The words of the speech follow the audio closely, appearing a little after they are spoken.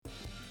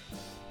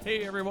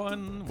Hey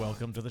everyone,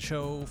 welcome to the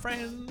show,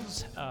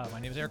 friends. My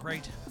name is Eric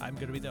Wright. I'm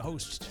going to be the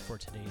host for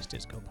today's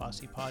Disco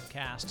Posse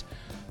podcast.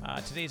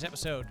 Today's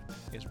episode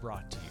is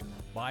brought to you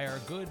by our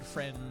good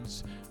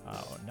friends,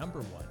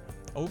 number one,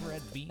 over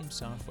at Veeam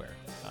Software.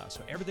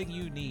 So everything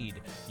you need,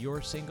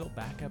 your single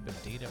backup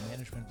and data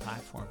management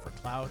platform for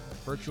cloud,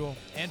 virtual,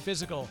 and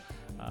physical.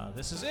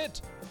 This is it.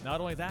 Not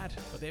only that,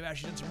 but they've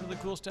actually done some really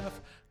cool stuff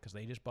because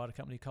they just bought a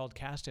company called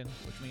Kasten,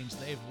 which means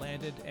they've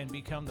landed and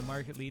become the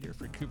market leader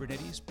for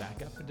Kubernetes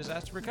backup and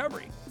disaster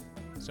recovery.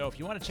 So if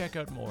you want to check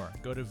out more,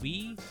 go to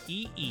VEE.am/Disco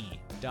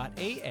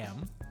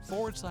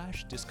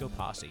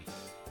Posse.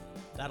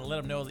 That'll let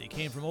them know that you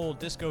came from old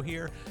disco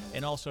here,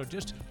 and also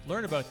just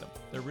learn about them.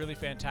 They're really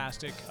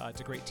fantastic.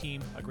 It's a great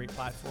team, a great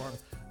platform.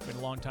 I've been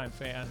a longtime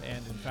fan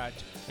and, in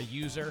fact, a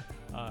user,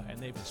 and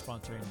they've been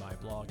sponsoring my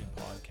blog and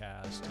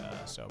podcast.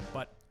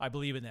 But I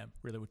believe in them,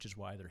 really, which is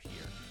why they're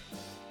here.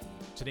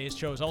 Today's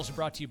show is also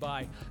brought to you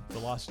by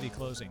Velocity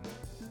Closing.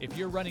 If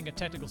you're running a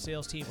technical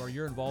sales team or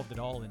you're involved at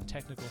all in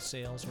technical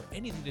sales or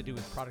anything to do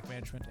with product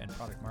management and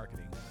product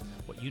marketing,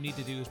 what you need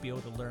to do is be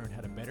able to learn how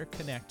to better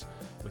connect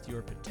with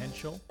your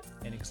potential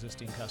and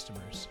existing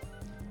customers.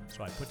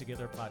 So I put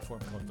together a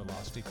platform called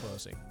Velocity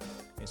Closing.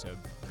 It's a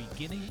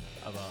beginning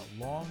of a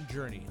long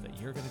journey that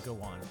you're going to go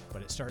on,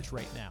 but it starts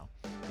right now.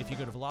 If you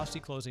go to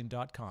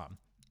velocityclosing.com,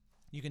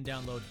 you can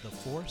download the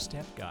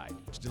 4-step guide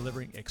to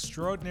delivering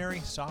extraordinary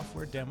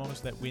software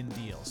demos that win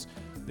deals.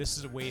 This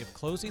is a way of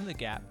closing the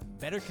gap,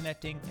 better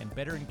connecting, and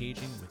better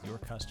engaging with your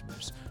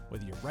customers.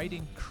 Whether you're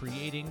writing,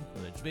 creating,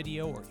 whether it's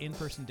video or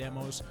in-person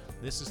demos,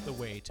 this is the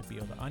way to be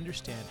able to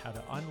understand how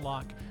to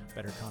unlock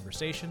better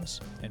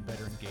conversations and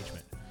better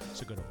engagement.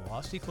 So go to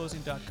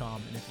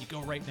velocityclosing.com, and if you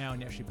go right now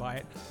and you actually buy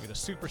it, we got a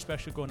super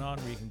special going on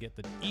where you can get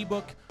the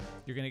ebook,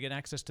 you're going to get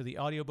access to the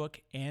audiobook,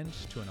 and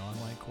to an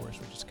online course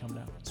which is coming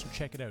out. So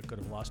check it out. Go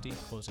to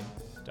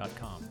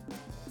velocityclosing.com.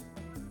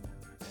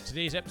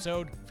 Today's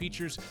episode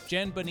features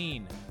Jen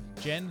Bonine.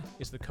 Jen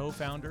is the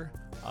co-founder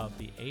of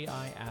the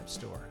AI App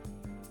Store.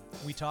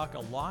 We talk a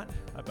lot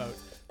about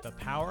the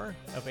power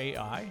of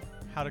AI,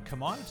 how to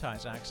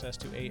commoditize access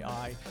to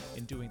AI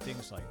in doing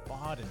things like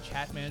bot and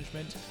chat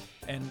management.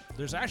 And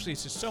there's actually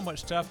just so much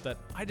stuff that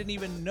I didn't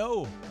even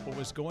know what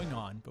was going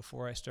on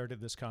before I started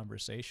this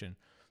conversation.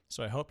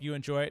 So I hope you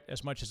enjoy it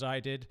as much as I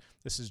did.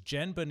 This is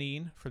Jen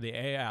Bonine for the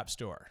AI App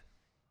Store.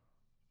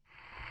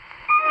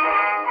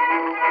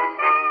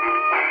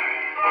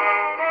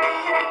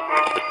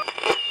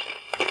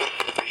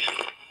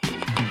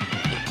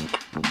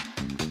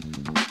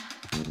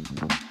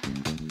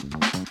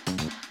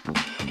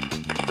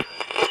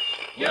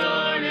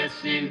 You're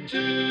listening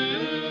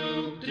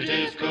to the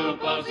Disco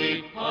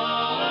Posse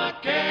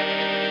Podcast.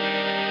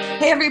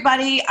 Hey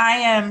everybody, I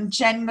am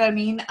Jen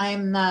Bonine.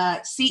 I'm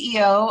the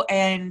CEO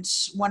and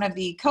one of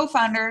the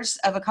co-founders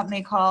of a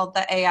company called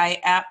the AI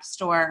App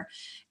Store.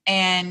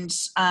 And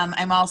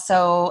I'm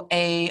also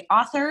an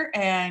author,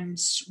 and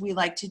we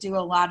like to do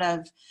a lot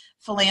of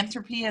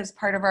philanthropy as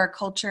part of our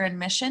culture and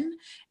mission.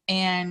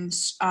 And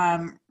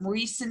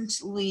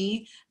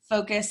recently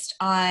focused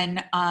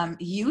on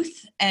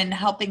youth and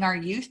helping our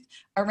youth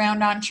around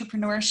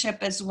entrepreneurship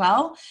as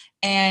well,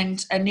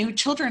 and a new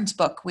children's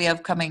book we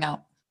have coming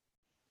out.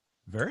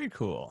 Very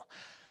cool.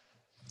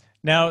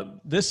 Now,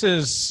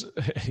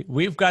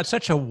 we've got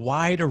such a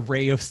wide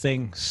array of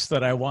things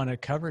that I want to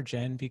cover,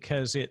 Jen,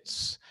 because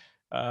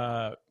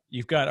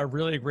you've got a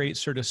really great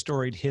sort of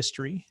storied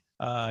history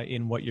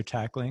in what you're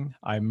tackling.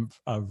 I'm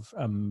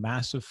a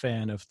massive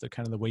fan of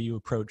the way you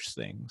approach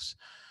things.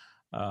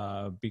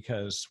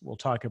 Because we'll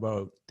talk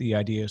about the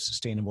idea of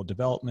sustainable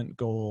development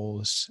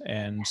goals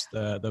and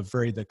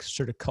the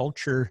sort of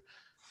culture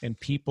and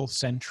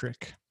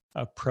people-centric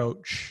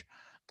approach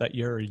that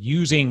you're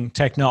using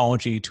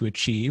technology to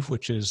achieve,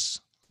 which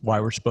is why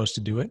we're supposed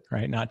to do it,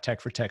 right? Not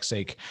tech for tech's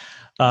sake.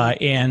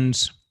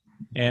 And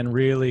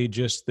really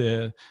just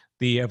the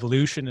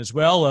evolution as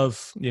well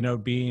of,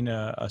 being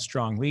a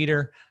strong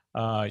leader.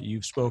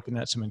 You've spoken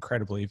at some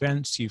incredible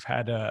events. You've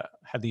had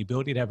the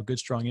ability to have a good,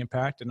 strong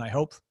impact, and I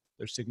hope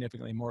there's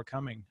significantly more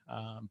coming.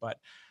 But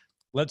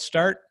let's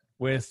start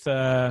with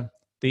the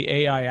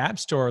AI App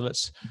Store.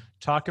 Let's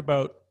talk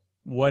about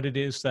what it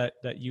is that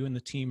you and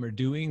the team are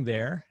doing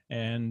there,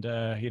 and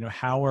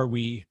how are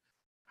we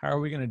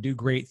going to do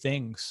great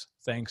things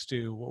thanks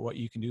to what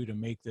you can do to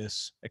make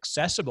this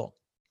accessible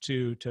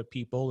to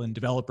people and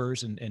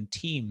developers and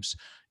teams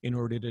in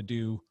order to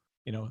do,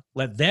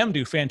 let them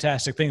do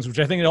fantastic things, which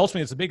I think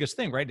ultimately is the biggest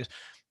thing, right?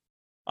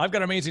 I've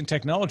got amazing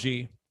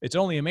technology. It's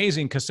only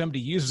amazing because somebody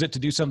uses it to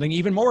do something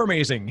even more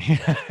amazing.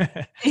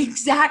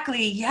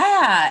 Exactly.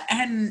 Yeah.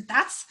 And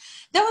that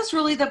was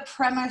really the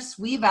premise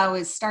we've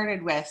always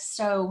started with.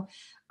 So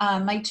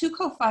my two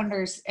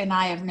co-founders and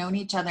I have known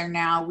each other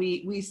now.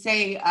 We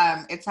say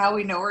it's how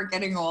we know we're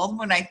getting old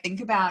when I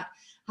think about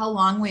how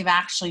long we've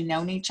actually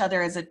known each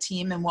other as a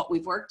team and what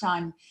we've worked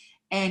on.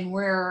 And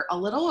we're a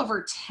little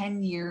over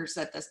 10 years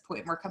at this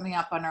point. We're coming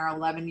up on our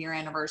 11-year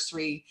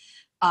anniversary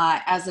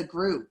as a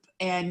group.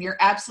 And you're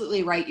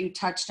absolutely right. You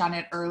touched on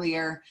it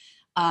earlier.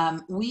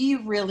 we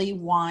really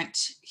want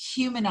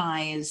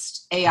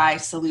humanized AI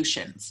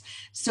solutions.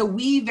 So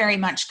we very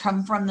much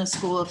come from the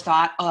school of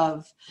thought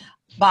of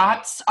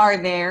bots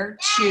are there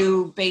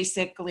to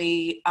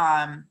basically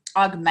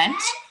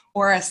augment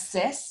or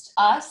assist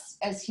us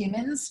as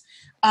humans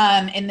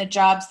in the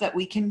jobs that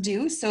we can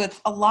do. So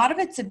a lot of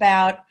it's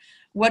about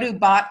what do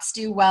bots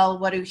do well,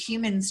 what do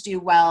humans do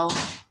well,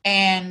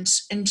 and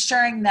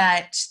ensuring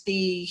that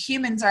the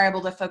humans are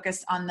able to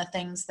focus on the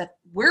things that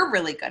we're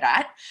really good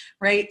at,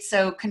 right?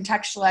 So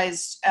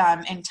contextualized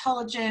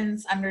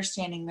intelligence,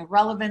 understanding the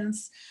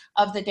relevance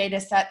of the data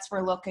sets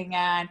we're looking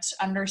at,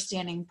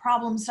 understanding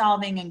problem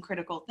solving and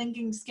critical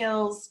thinking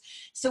skills.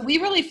 So we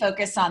really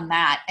focus on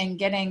that and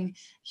getting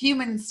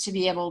humans to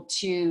be able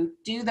to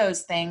do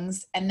those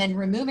things, and then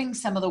removing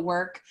some of the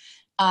work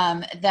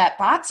that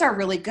bots are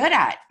really good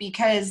at,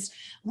 because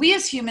we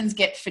as humans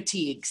get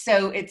fatigued.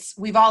 So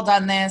we've all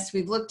done this.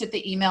 We've looked at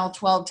the email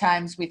 12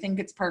 times. We think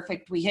it's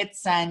perfect. We hit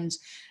send,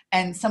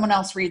 and someone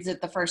else reads it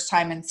the first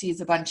time and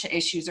sees a bunch of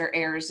issues or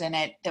errors in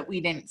it that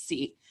we didn't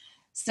see.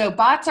 So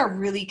bots are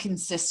really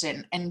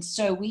consistent. And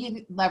so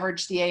we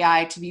leverage the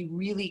AI to be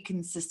really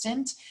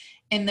consistent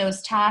in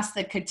those tasks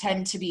that could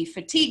tend to be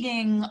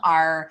fatiguing.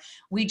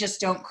 We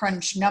just don't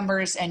crunch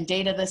numbers and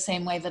data the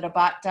same way that a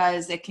bot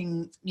does. It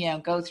can,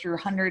 go through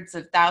hundreds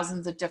of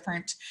thousands of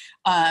different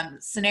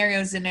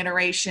scenarios and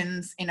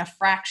iterations in a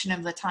fraction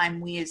of the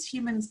time we as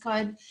humans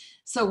could.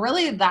 So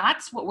really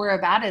that's what we're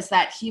about, is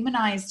that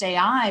humanized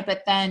AI.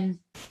 But then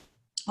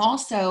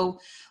also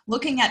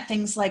looking at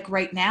things like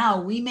right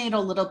now, we made a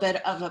little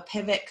bit of a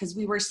pivot because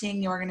we were seeing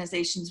the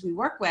organizations we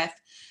work with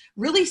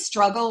really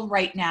struggle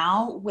right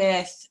now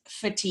with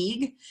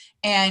fatigue,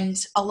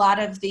 and a lot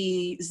of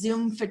the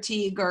Zoom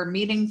fatigue or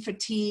meeting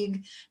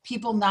fatigue,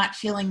 people not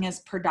feeling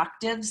as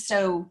productive.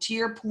 So to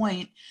your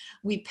point,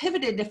 we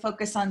pivoted to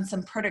focus on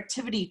some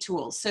productivity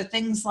tools. So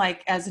things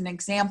like, as an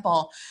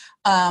example,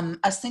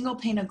 a single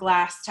pane of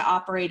glass to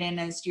operate in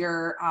as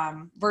your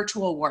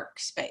virtual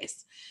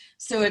workspace.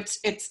 So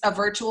it's a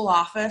virtual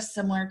office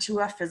similar to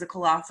a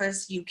physical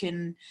office. You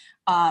can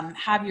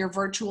have your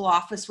virtual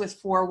office with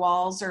 4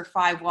 walls or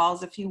 5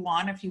 walls if you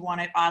want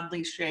it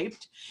oddly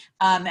shaped.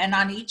 And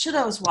on each of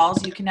those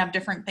walls, you can have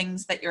different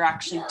things that you're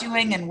actually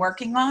doing and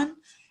working on,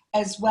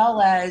 as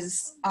well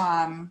as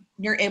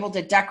you're able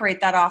to decorate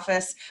that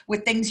office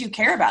with things you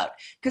care about.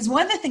 Because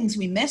one of the things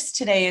we miss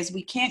today is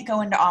we can't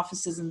go into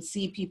offices and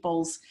see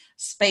people's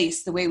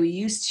space the way we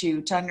used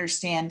to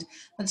understand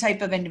the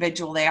type of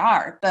individual they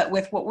are. But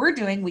with what we're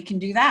doing, we can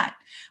do that.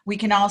 We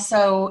can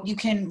also, you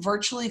can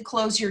virtually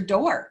close your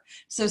door.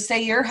 So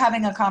say you're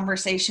having a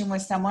conversation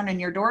with someone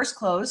and your door's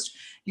closed,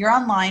 you're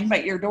online,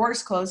 but your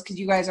door's closed because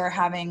you guys are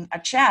having a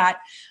chat.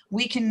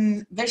 We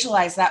can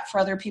visualize that for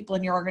other people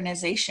in your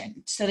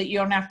organization so that you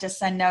don't have to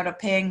send out a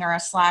ping or a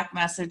Slack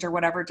message or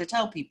whatever to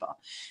tell people.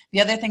 The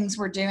other things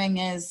we're doing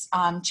is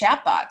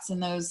chatbots,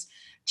 and those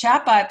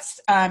chatbots,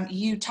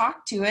 you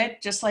talk to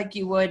it just like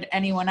you would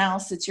anyone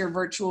else. It's your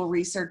virtual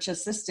research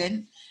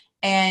assistant.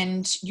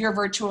 And your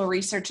virtual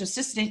research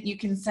assistant, you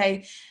can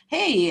say,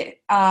 hey,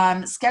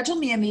 schedule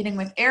me a meeting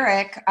with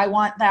Eric. I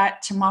want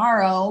that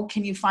tomorrow.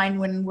 Can you find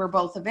when we're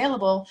both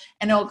available?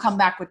 And it'll come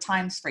back with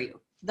times for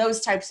you.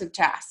 Those types of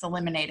tasks,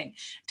 eliminating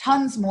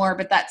tons more,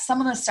 but that's some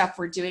of the stuff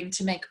we're doing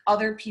to make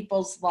other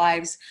people's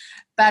lives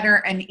better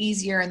and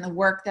easier in the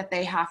work that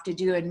they have to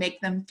do, and make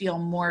them feel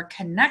more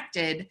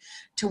connected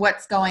to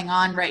what's going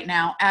on right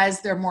now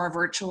as they're more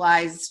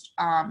virtualized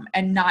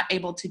and not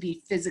able to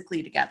be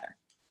physically together.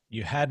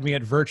 You had me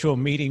at virtual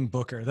meeting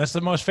booker. That's the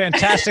most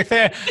fantastic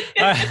thing.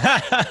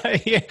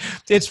 Yeah,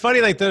 it's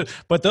funny,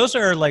 but those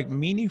are like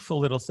meaningful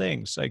little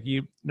things. Like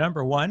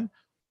number one,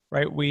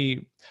 right?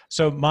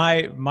 So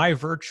my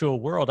virtual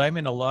world, I'm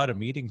in a lot of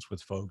meetings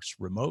with folks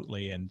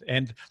remotely,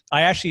 and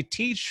I actually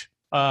teach.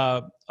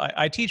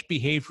 I teach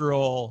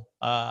behavioral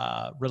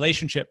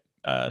relationship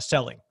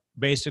selling,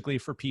 basically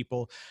for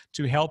people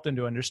to help them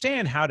to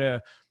understand how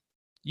to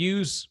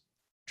use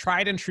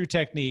tried and true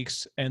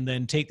techniques, and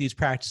then take these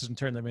practices and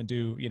turn them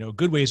into,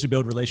 good ways to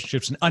build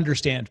relationships and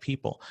understand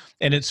people.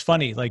 And it's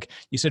funny, like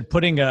you said,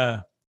 putting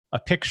a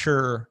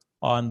picture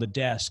on the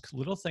desk,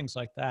 little things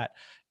like that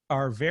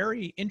are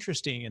very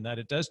interesting in that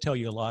it does tell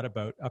you a lot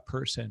about a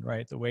person,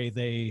 right? The way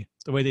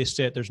they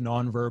sit, there's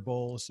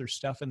nonverbals, there's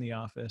stuff in the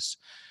office.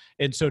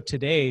 And so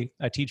today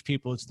I teach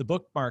people, it's the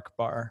bookmark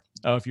bar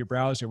of your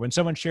browser. When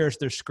someone shares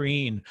their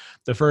screen,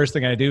 the first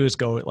thing I do is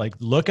go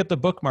look at the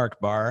bookmark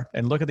bar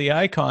and look at the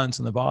icons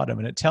in the bottom,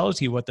 and it tells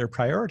you what their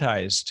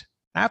prioritized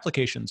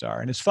applications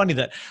are. And it's funny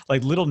that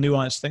little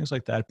nuanced things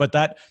like that, but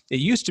that it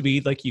used to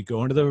be you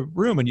go into the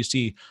room and you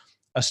see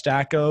a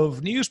stack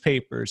of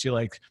newspapers. You're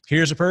like,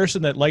 here's a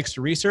person that likes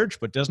to research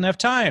but doesn't have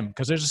time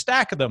because there's a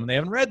stack of them and they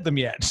haven't read them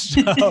yet.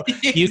 So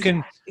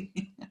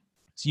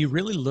you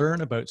really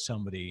learn about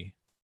somebody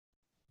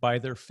by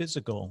their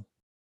physical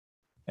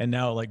and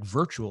now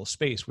virtual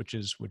space, which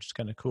is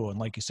kind of cool. And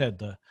like you said,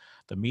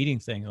 the meeting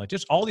thing,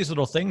 just all these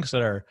little things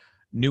that are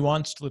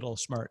nuanced little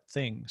smart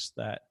things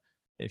that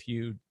if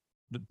you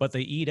but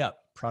they eat up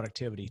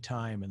productivity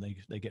time, and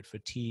they get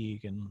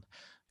fatigue. And,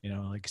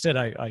 like I said,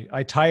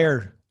 I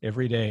tire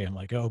every day. I'm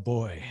like, oh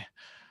boy,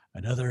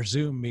 another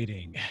Zoom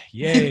meeting.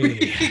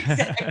 Yay.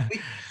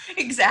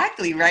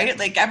 Exactly. Right.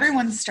 Like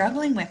everyone's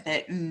struggling with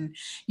it. And,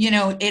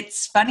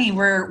 it's funny.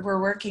 We're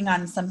working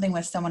on something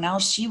with someone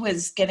else. She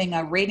was getting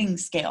a rating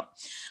scale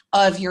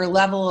of your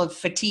level of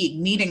fatigue,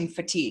 meeting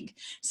fatigue.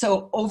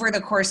 So over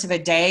the course of a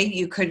day,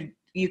 you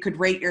could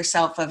rate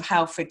yourself of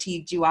how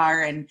fatigued you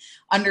are and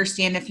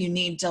understand if you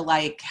need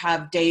to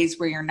have days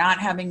where you're not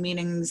having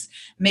meetings,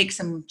 make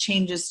some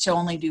changes to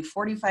only do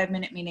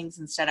 45-minute meetings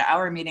instead of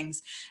hour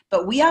meetings.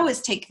 But we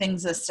always take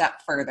things a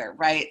step further,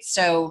 right?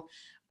 So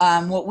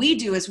what we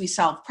do is we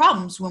solve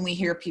problems when we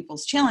hear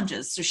people's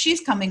challenges. So she's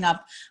coming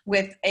up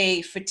with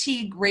a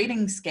fatigue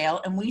rating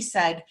scale, and we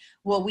said,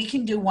 well, we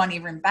can do one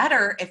even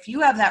better. If you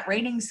have that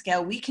rating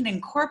scale, we can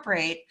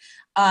incorporate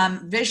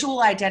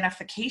visual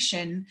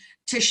identification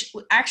to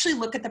actually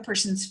look at the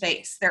person's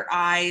face, their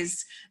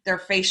eyes, their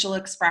facial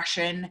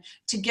expression,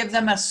 to give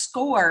them a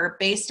score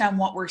based on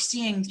what we're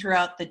seeing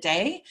throughout the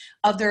day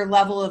of their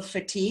level of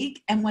fatigue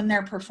and when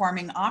they're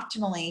performing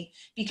optimally.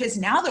 Because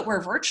now that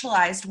we're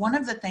virtualized, one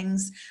of the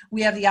things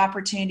we have the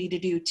opportunity to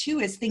do too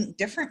is think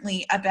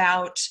differently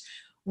about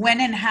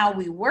when and how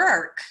we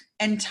work,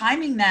 and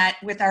timing that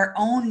with our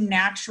own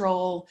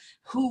natural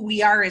who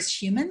we are as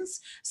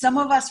humans. Some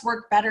of us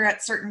work better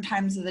at certain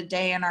times of the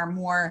day and are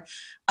more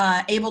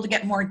able to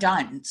get more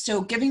done.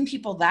 So giving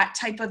people that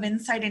type of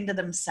insight into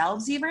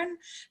themselves even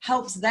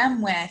helps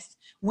them with,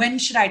 when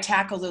should I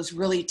tackle those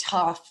really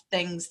tough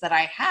things that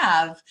I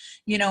have,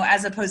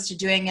 as opposed to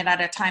doing it at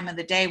a time of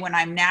the day when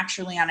I'm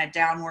naturally on a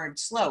downward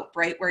slope,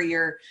 right? Where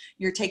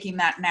you're taking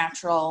that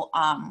natural,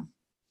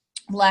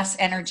 less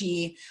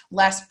energy,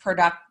 less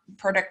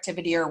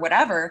productivity or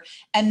whatever.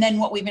 And then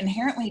what we've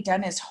inherently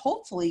done is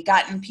hopefully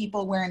gotten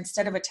people where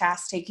instead of a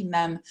task taking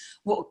them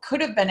what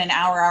could have been an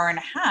hour and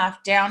a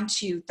half down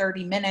to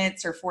 30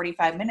 minutes or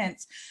 45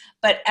 minutes.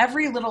 But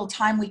every little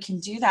time we can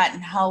do that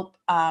and help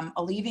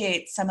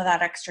alleviate some of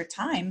that extra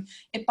time,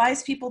 it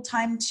buys people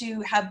time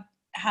to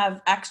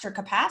have extra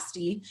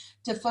capacity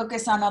to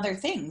focus on other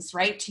things,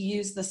 right? To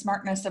use the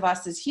smartness of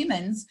us as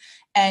humans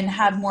and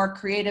have more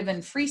creative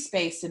and free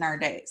space in our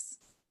days.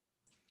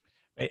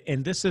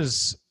 And this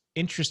is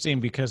interesting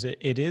because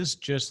it is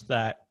just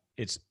that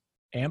it's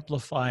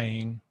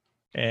amplifying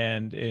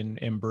and in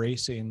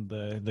embracing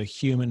the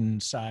human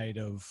side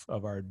of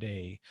our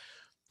day.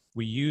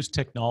 We use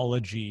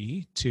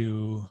technology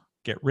to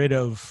get rid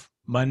of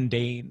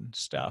mundane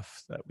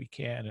stuff that we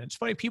can. And it's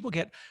funny,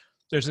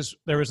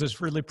 there was this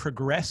really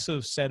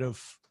progressive set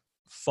of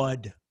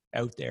FUD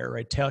out there,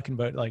 right? Talking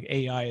about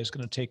AI is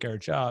going to take our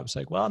jobs.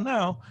 Well,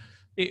 no,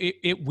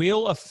 it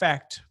will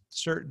affect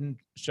certain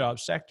job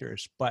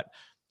sectors, but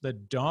the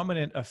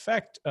dominant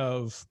effect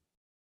of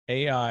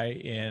AI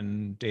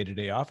in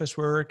day-to-day office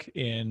work,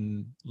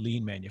 in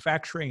lean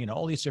manufacturing, and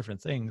all these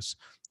different things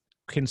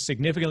can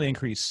significantly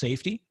increase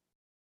safety,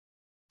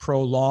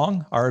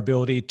 prolong our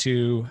ability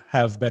to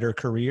have better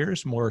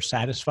careers, more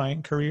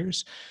satisfying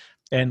careers,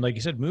 and like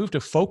you said, move to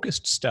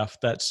focused stuff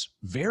that's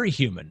very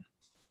human.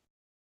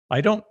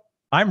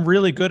 I'm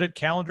really good at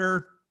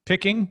calendar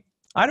picking.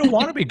 I don't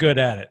want to be good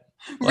at it.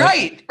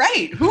 Right.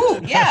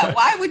 Who? Yeah.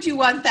 Why would you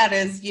want that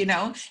as,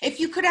 if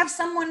you could have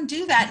someone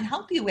do that and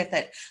help you with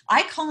it?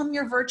 I call them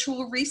your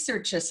virtual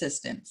research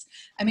assistants.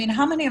 I mean,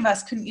 how many of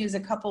us couldn't use a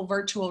couple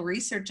virtual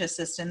research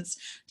assistants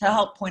to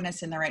help point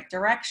us in the right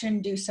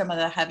direction, do some of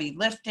the heavy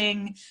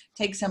lifting,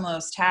 take some of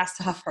those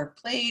tasks off our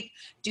plate,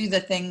 do the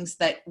things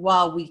that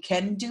while we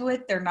can do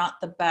it, they're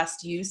not the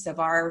best use of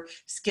our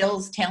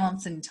skills,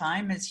 talents, and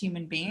time as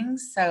human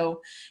beings.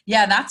 So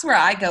yeah, that's where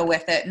I go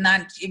with it. And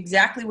that's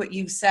exactly what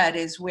you've said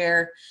is where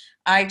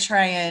I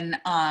try and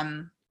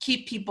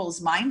keep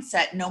people's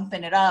mindset and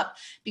open it up,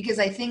 because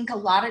I think a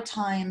lot of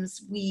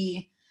times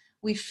we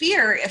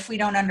fear if we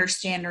don't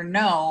understand or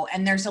know,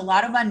 and there's a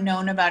lot of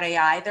unknown about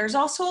AI. There's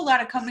also a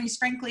lot of companies,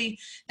 frankly,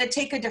 that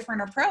take a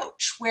different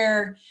approach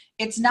where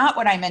it's not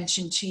what I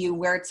mentioned to you,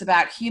 where it's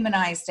about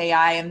humanized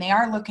AI, and they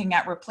are looking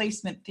at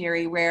replacement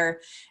theory,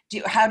 where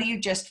how do you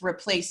just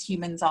replace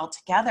humans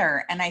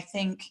altogether? And I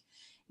think,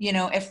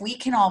 if we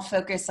can all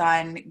focus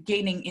on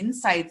gaining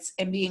insights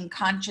and being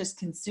conscious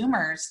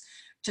consumers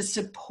to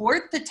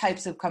support the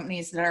types of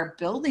companies that are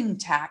building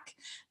tech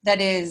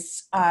that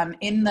is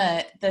in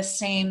the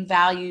same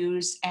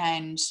values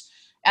and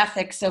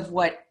ethics of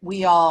what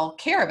we all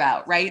care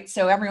about, right?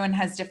 So everyone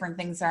has different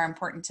things that are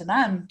important to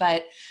them.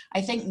 But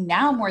I think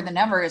now more than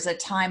ever is a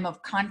time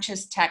of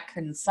conscious tech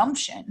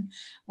consumption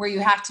where you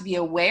have to be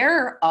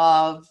aware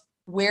of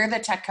where the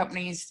tech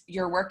companies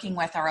you're working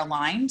with are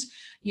aligned,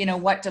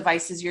 what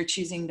devices you're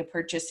choosing to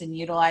purchase and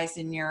utilize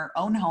in your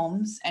own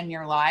homes and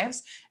your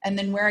lives, and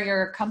then where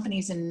your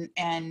companies and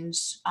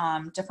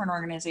different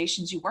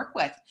organizations you work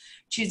with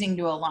choosing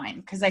to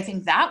align. Because I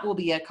think that will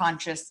be a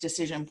conscious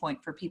decision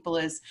point for people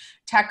is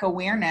tech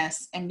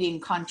awareness and being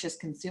conscious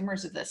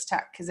consumers of this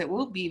tech, because it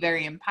will be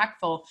very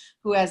impactful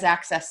who has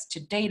access to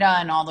data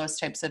and all those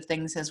types of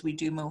things as we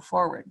do move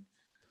forward.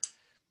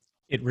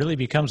 it really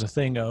becomes a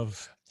thing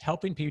of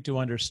helping people to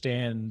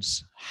understand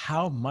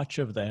how much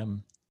of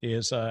them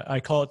is, I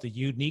call it the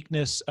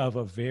uniqueness of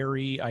a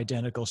very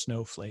identical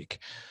snowflake.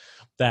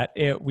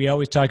 We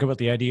always talk about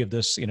the idea of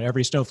this,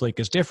 every snowflake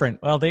is different.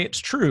 Well, it's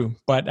true,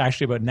 but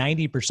actually about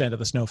 90% of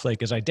the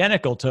snowflake is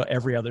identical to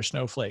every other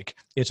snowflake.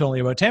 It's only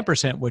about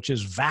 10%, which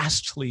is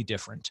vastly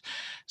different.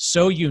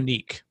 So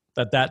unique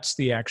that's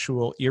the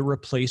actual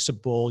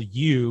irreplaceable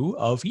you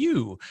of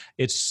you.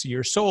 It's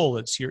your soul,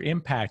 it's your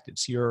impact,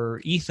 it's your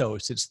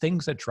ethos, it's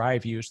things that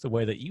drive you. It's the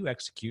way that you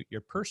execute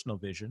your personal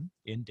vision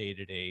in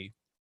day-to-day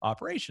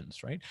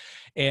operations, right?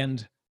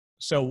 And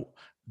so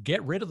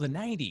get rid of the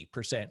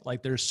 90%.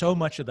 Like, there's so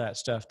much of that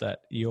stuff that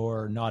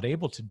you're not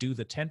able to do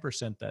the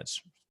 10%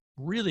 that's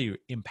really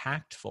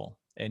impactful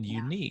and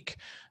unique,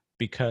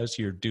 because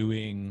you're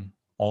doing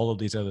all of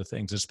these other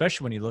things,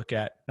 especially when you look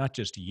at not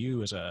just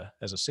you as a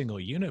single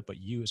unit,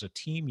 but you as a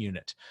team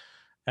unit,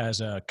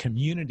 as a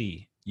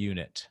community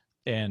unit,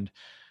 and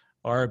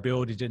our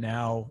ability to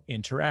now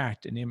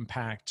interact and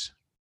impact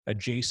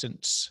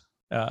adjacent,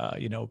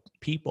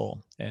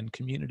 people and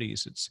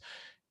communities. It's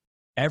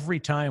every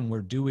time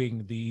we're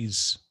doing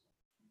these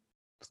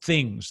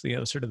things,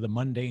 sort of the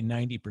mundane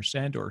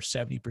 90% or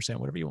 70%,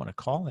 whatever you want to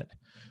call it,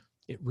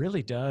 it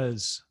really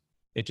does.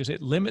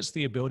 It limits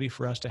the ability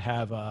for us to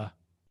have a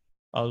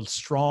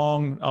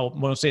strong, I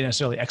won't say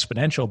necessarily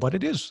exponential, but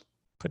it is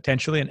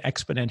potentially an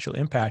exponential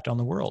impact on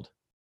the world.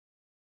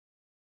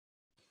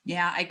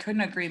 Yeah, I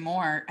couldn't agree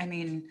more. I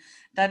mean,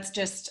 that's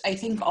just, I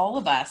think all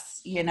of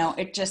us,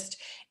 it just,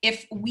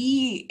 if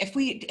we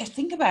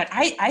think about,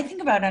 I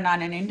think about it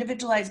on an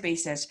individualized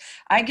basis.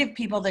 I give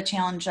people the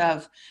challenge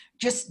of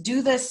just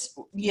do this,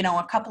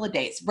 a couple of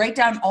days, write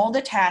down all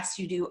the tasks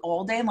you do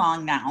all day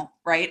long now,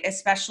 right?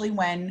 Especially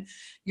when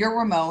you're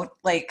remote,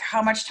 like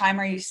how much time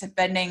are you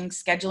spending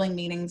scheduling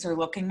meetings or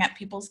looking at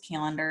people's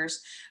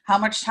calendars? How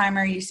much time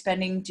are you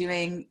spending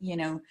doing,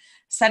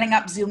 setting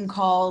up Zoom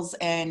calls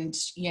and,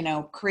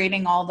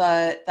 creating all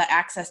the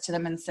access to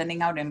them and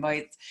sending out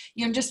invites?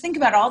 Just think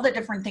about all the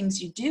different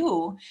things you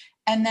do.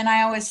 And then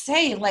I always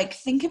say, like,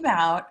 think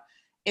about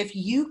if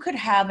you could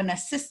have an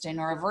assistant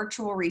or a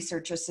virtual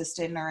research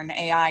assistant or an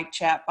AI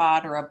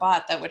chatbot or a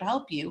bot that would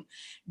help you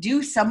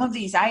do some of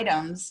these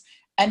items.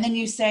 And then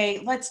you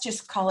say, let's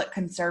just call it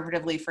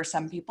conservatively for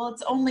some people,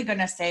 it's only going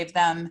to save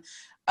them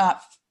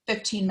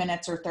 15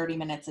 minutes or 30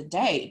 minutes a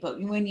day.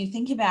 But when you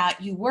think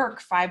about, you work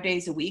 5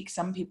 days a week,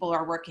 some people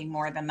are working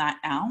more than that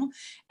now,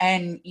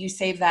 and you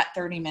save that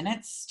 30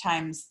 minutes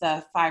times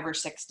the 5 or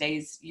 6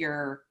 days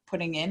you're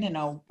putting in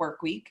a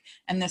work week,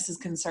 and this is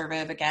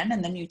conservative again,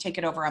 and then you take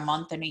it over a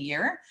month and a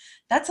year,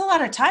 that's a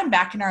lot of time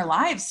back in our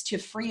lives to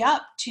free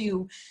up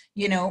to,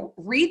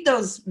 read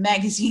those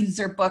magazines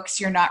or books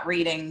you're not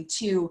reading,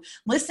 to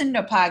listen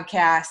to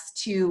podcasts,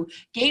 to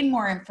gain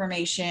more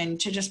information,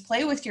 to just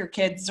play with your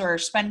kids or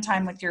spend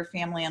time with your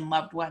family and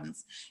loved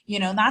ones.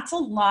 That's a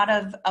lot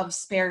of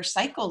spare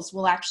cycles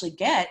we'll actually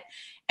get.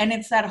 And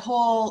it's that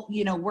whole,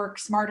 work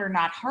smarter,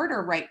 not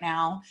harder right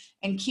now,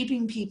 and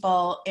keeping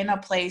people in a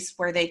place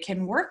where they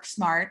can work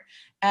smart,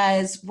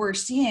 as we're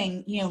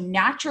seeing,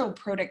 natural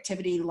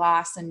productivity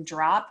loss and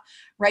drop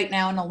right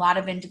now in a lot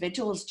of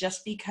individuals,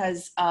 just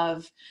because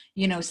of,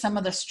 some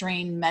of the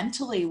strain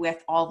mentally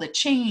with all the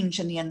change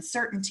and the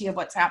uncertainty of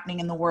what's happening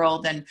in the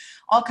world and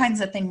all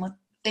kinds of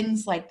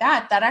things like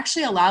that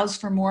actually allows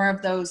for more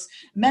of those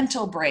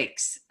mental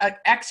breaks,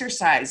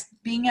 exercise,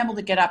 being able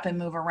to get up and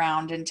move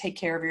around and take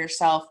care of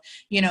yourself,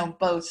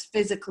 both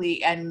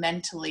physically and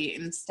mentally,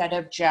 instead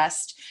of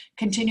just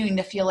continuing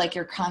to feel like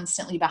you're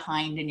constantly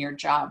behind in your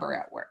job or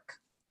at work.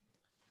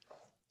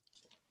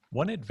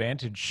 One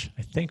advantage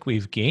I think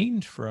we've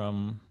gained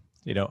from,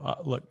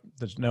 look,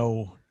 there's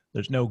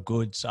no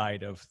good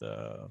side of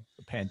the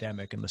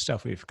pandemic and the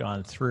stuff we've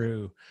gone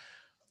through.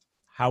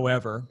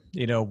 However,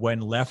 when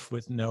left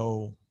with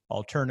no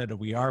alternative,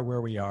 we are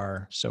where we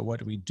are. So what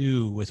do we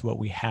do with what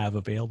we have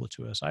available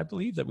to us? I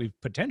believe that we've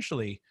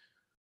potentially,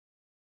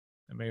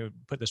 I may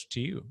put this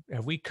to you,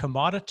 have we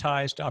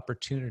commoditized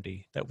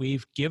opportunity, that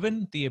we've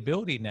given the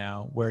ability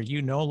now where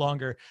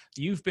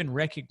you've been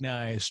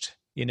recognized,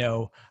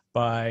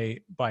 by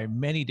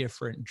many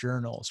different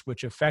journals,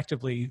 which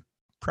effectively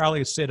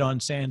probably sit on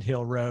Sand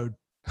Hill Road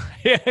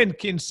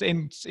in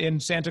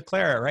Santa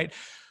Clara, right?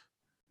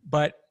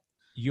 But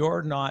you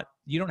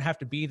don't have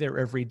to be there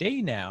every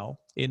day now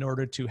in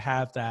order to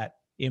have that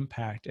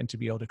impact and to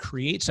be able to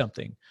create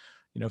something.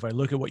 If I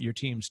look at what your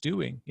team's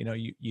doing,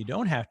 you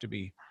don't have to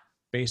be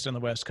based on the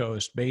West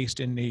Coast, based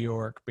in New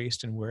York,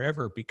 based in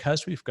wherever,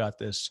 because we've got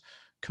this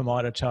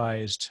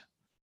commoditized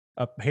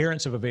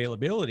appearance of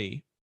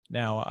availability.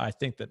 Now, I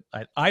think that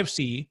I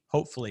see,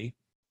 hopefully,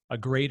 a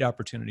great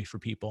opportunity for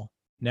people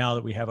now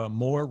that we have a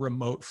more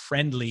remote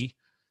friendly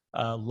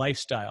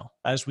lifestyle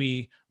as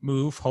we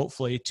move,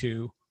 hopefully,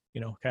 to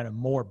kind of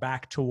more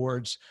back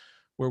towards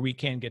where we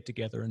can get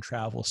together and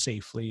travel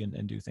safely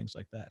and do things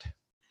like that.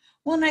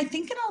 Well, and I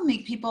think it'll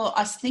make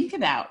us think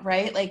about,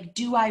 right? Like,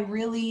 do I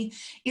really,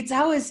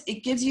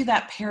 it gives you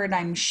that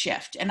paradigm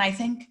shift. And I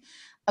think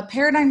a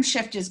paradigm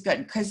shift is good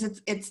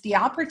because it's the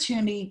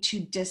opportunity to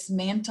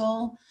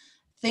dismantle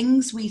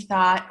things we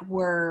thought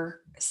were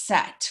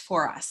set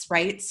for us,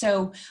 right?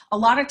 So a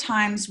lot of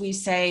times we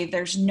say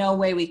there's no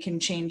way we can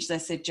change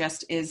this, it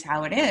just is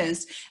how it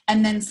is.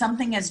 And then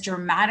something as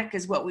dramatic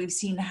as what we've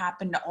seen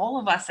happen to all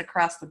of us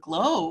across the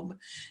globe,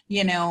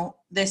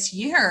 this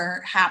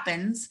year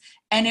happens,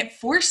 and it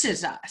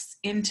forces us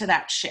into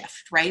that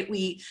shift, right?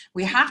 We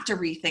have to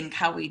rethink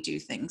how we do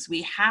things.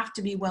 We have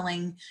to be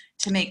willing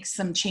to make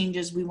some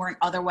changes we weren't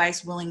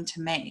otherwise willing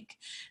to make.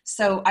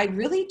 So I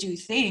really do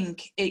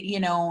think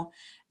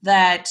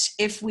that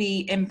if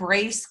we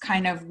embrace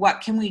kind of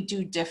what can we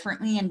do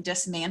differently and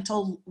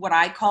dismantle what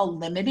I call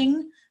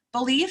limiting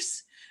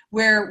beliefs,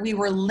 where we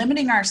were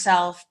limiting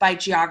ourselves by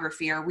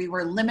geography, or we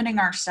were limiting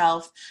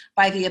ourselves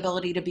by the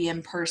ability to be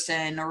in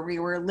person, or we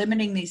were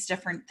limiting these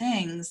different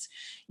things,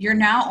 you're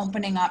now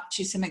opening up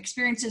to some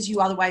experiences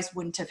you otherwise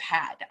wouldn't have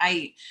had.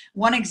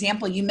 One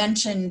example, you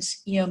mentioned,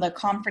 the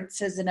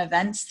conferences and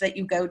events that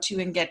you go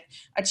to and get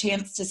a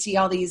chance to see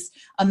all these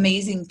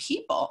amazing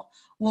people.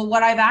 Well,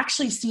 what I've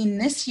actually seen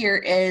this year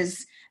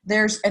is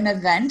there's an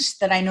event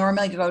that I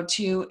normally go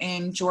to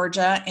in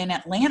Georgia, in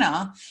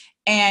Atlanta,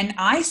 and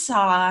I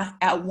saw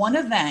at one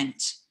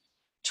event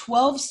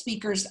 12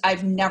 speakers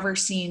I've never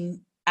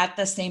seen at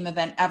the same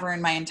event ever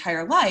in my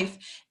entire life,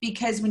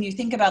 because when you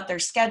think about their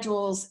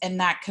schedules and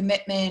that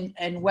commitment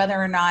and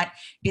whether or not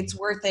it's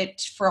worth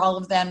it for all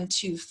of them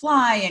to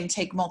fly and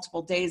take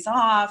multiple days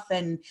off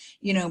and,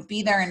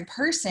 be there in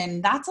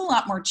person, that's a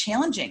lot more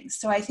challenging.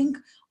 So I think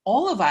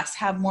all of us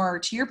have more,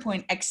 to your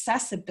point,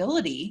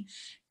 accessibility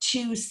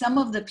to some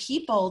of the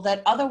people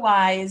that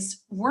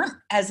otherwise weren't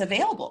as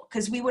available,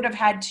 because we would have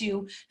had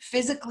to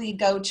physically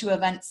go to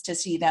events to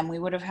see them. We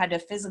would have had to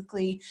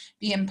physically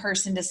be in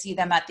person to see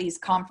them at these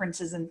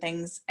conferences and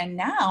things. And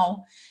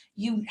now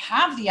you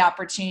have the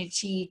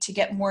opportunity to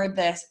get more of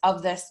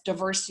this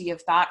diversity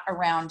of thought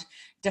around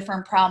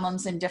different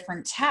problems and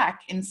different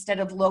tech. Instead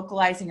of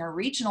localizing or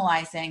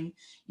regionalizing,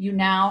 you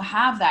now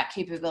have that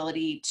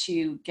capability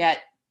to get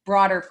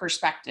broader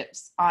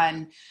perspectives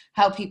on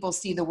how people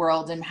see the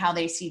world and how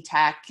they see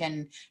tech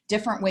and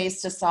different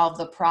ways to solve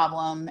the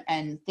problem,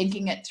 and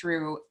thinking it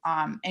through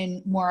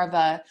in more of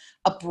a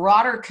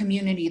broader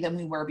community than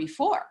we were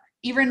before.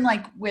 Even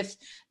like with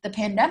the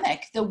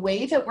pandemic, the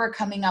way that we're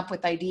coming up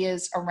with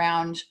ideas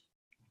around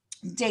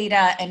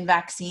data and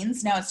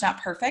vaccines. Now, it's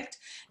not perfect.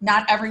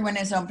 Not everyone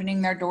is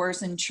opening their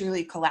doors and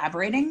truly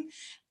collaborating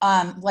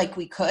like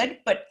we could,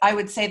 but I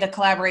would say the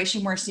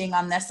collaboration we're seeing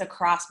on this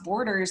across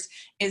borders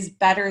is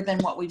better than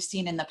what we've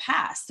seen in the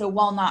past. So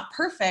while not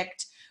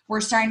perfect,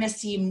 we're starting to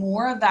see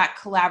more of that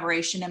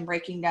collaboration and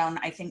breaking down,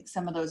 I think,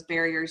 some of those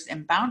barriers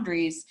and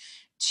boundaries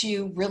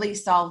to really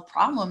solve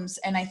problems.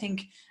 And I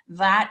think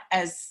that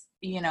as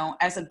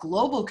a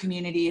global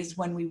community is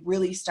when we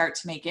really start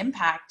to make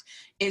impact,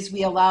 is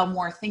we allow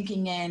more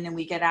thinking in, and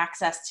we get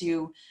access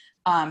to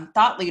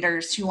thought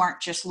leaders who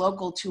aren't just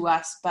local to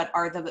us, but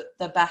are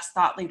the best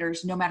thought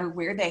leaders no matter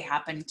where they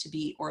happen to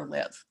be or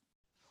live.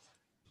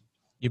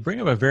 You bring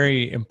up a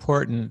very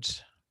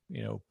important,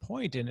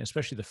 point, and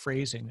especially the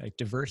phrasing, like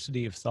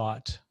diversity of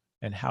thought,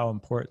 and how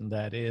important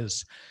that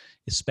is,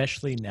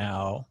 especially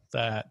now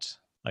that,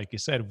 like you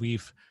said,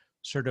 we've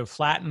sort of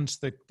flattens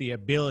the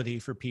ability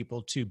for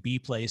people to be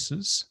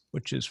places,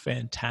 which is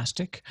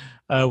fantastic.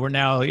 We're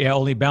now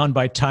only bound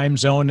by time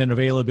zone and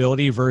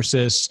availability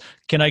versus,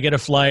 can I get a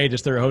flight?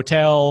 Is there a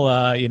hotel?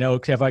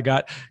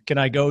 Can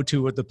I go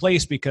to the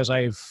place because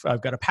I've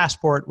got a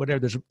passport?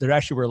 Whatever. There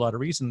actually were a lot of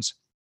reasons.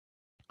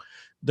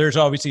 There's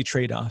obviously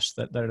trade-offs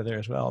that are there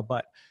as well,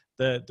 but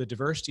the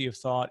diversity of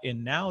thought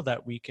in now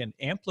that we can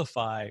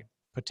amplify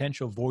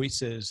potential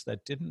voices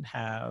that didn't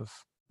have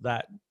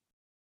that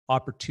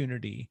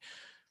opportunity.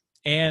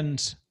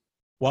 And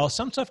while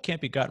some stuff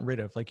can't be gotten rid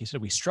of, like you said,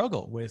 we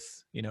struggle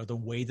with, the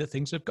way that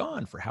things have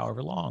gone for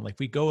however long. Like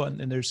we go on,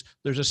 and there's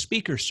a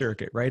speaker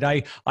circuit,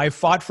 right? I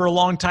fought for a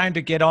long time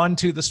to get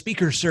onto the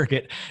speaker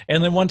circuit.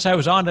 And then once I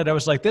was on it, I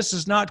was like, this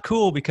is not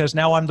cool, because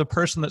now I'm the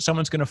person that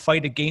someone's going to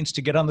fight against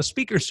to get on the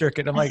speaker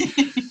circuit. I'm like,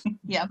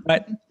 yeah.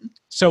 But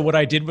so what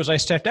I did was I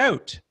stepped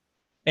out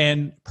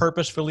and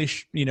purposefully,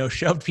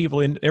 shoved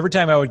people in. Every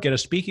time I would get a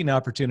speaking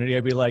opportunity,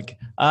 I'd be like,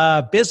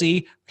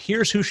 busy,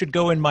 here's who should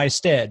go in my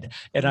stead.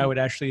 And I would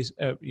actually,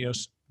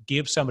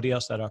 give somebody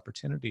else that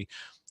opportunity.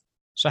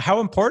 So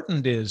how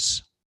important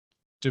is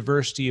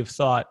diversity of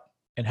thought,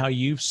 and how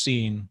you've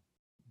seen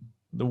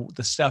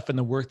the stuff and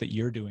the work that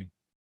you're doing?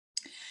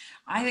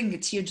 I think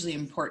it's hugely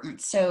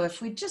important. So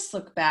if we just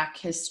look back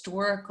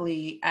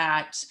historically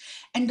and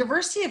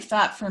diversity of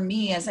thought for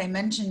me, as I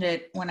mentioned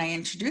it when I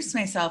introduced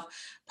myself,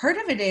 part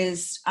of it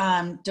is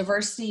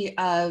diversity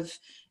of,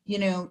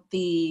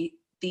 the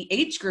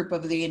age group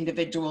of the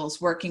individuals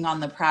working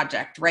on the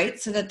project, right?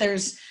 So that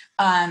there's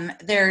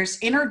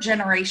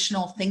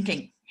intergenerational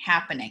thinking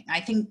happening. I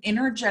think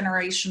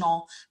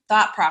intergenerational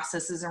thought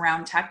processes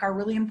around tech are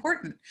really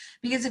important,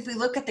 because if we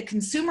look at the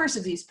consumers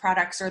of these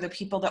products or the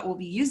people that will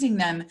be using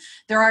them,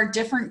 there are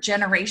different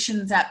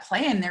generations at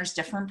play and there's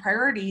different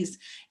priorities,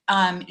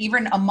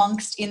 even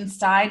amongst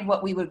inside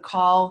what we would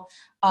call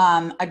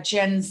a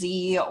Gen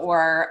Z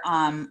or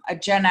a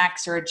Gen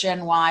X or a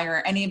Gen Y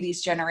or any of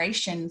these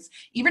generations.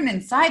 Even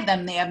inside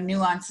them, they have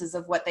nuances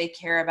of what they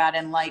care about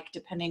and like,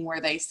 depending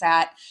where they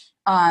sat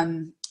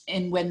and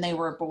when they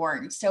were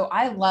born. So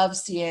I love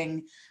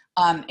seeing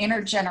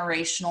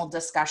intergenerational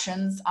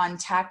discussions on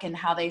tech and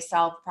how they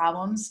solve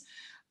problems.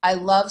 I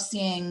love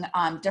seeing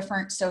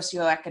different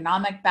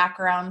socioeconomic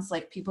backgrounds,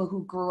 like people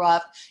who grew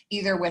up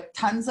either with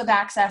tons of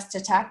access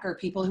to tech or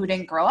people who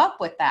didn't grow up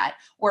with that,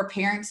 or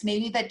parents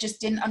maybe that just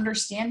didn't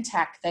understand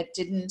tech, that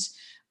didn't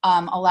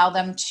allow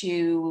them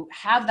to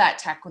have that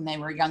tech when they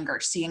were younger,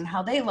 seeing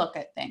how they look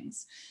at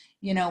things.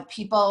 You know,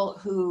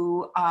 people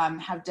who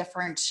have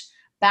different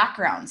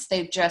backgrounds.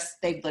 They've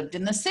lived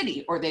in the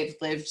city, or they've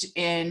lived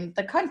in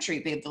the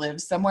country. They've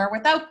lived somewhere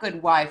without good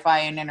Wi-Fi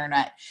and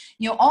internet.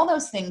 You know, all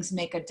those things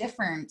make a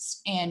difference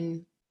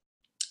in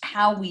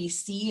how we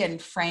see and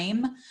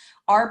frame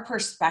our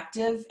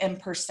perspective and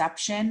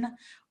perception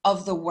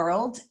of the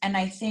world. And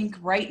I think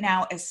right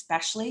now,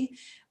 especially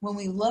when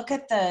we look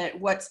at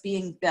what's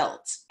being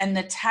built and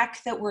the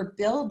tech that we're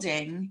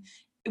building,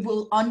 it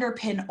will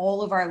underpin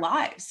all of our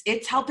lives.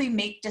 It's helping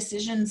make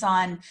decisions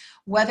on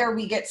whether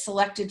we get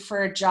selected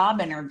for a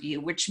job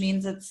interview, which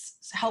means it's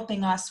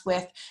helping us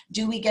with,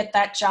 do we get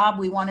that job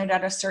we wanted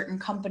at a certain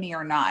company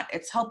or not?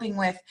 It's helping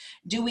with,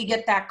 do we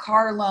get that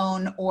car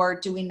loan or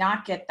do we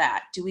not get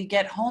that? Do we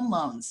get home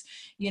loans?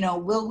 You know,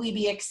 will we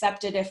be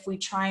accepted if we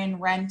try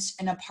and rent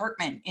an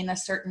apartment in a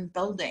certain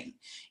building?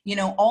 You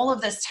know, all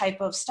of this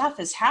type of stuff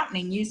is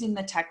happening using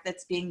the tech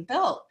that's being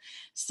built.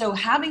 So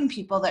having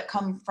people that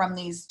come from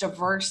these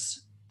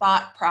diverse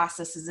thought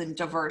processes and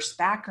diverse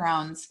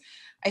backgrounds,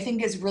 I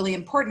think is really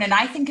important. And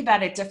I think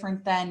about it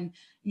different than,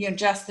 you know,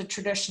 just the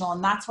traditional.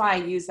 And that's why I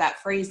use that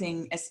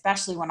phrasing,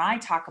 especially when I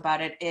talk about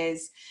it,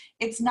 is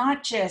it's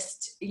not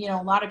just, you know,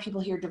 a lot of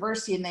people hear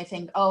diversity and they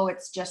think, oh,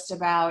 it's just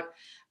about,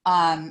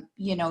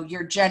 you know,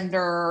 your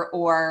gender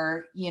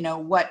or, you know,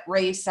 what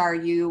race are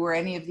you or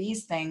any of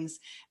these things.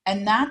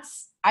 And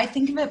I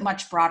think of it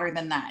much broader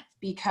than that,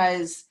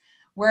 because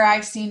where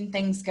I've seen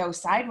things go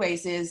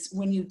sideways is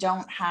when you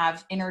don't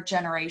have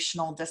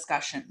intergenerational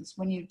discussions,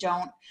 when you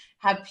don't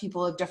have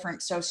people of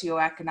different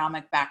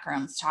socioeconomic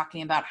backgrounds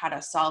talking about how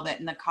to solve it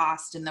and the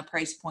cost and the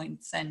price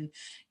points and,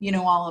 you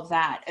know, all of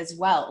that as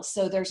well.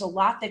 So there's a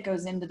lot that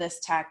goes into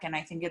this tech, and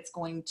I think it's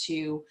going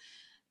to,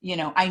 you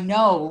know, I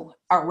know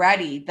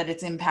already that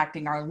it's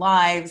impacting our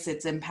lives.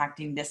 It's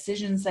impacting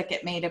decisions that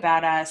get made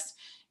about us.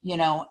 You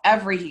know,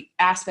 every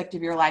aspect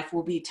of your life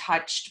will be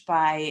touched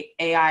by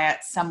AI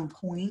at some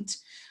point.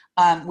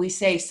 We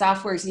say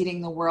software is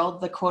eating the world.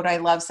 The quote I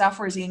love,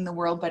 software is eating the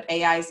world, but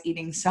AI is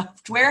eating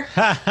software.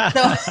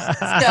 So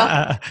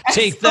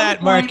take that,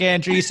 point, Marc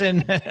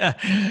Andreessen.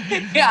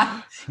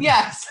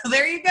 Yeah. So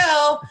there you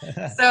go.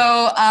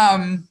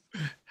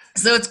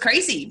 So it's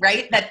crazy,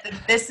 right? That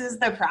this is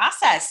the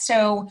process.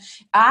 So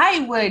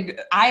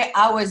I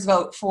always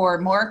vote for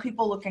more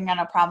people looking at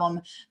a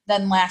problem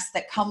than less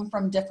that come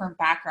from different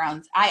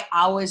backgrounds. I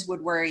always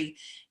would worry.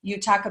 You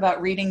talk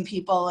about reading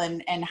people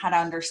and how to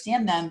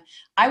understand them.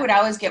 I would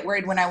always get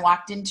worried when I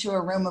walked into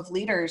a room of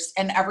leaders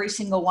and every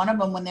single one of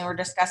them, when they were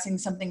discussing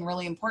something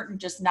really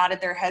important, just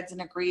nodded their heads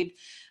and agreed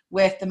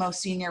with the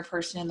most senior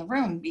person in the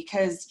room,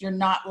 because you're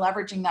not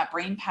leveraging that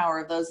brain power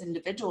of those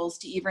individuals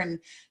to even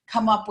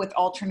come up with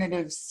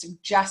alternative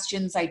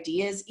suggestions,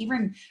 ideas,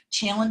 even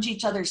challenge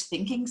each other's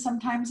thinking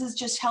sometimes is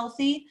just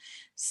healthy.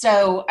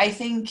 So I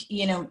think,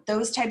 you know,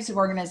 those types of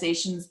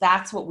organizations,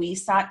 that's what we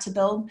sought to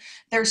build.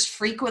 There's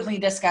frequently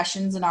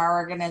discussions in our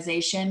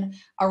organization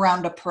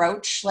around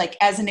approach. Like,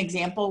 as an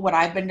example, what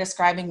I've been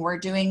describing we're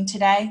doing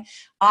today,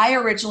 I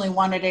originally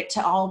wanted it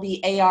to all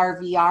be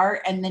AR, VR,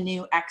 and the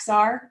new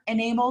XR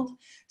enabled.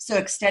 So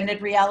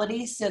extended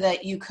reality, so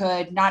that you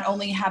could not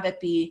only have it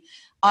be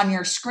on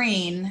your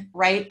screen,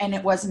 right, and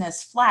it wasn't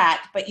as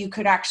flat, but you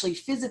could actually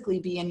physically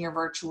be in your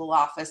virtual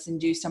office and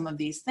do some of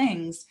these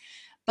things.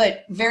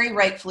 But very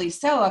rightfully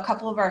so, a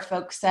couple of our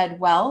folks said,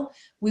 well,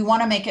 we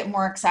want to make it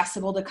more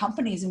accessible to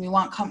companies and we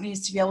want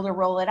companies to be able to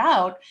roll it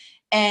out.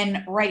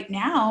 And right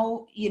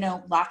now, you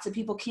know, lots of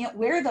people can't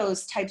wear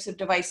those types of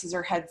devices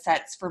or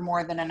headsets for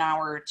more than an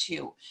hour or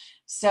two.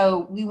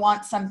 So we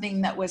want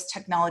something that was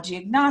technology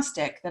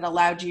agnostic, that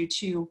allowed you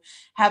to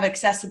have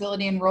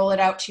accessibility and roll it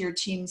out to your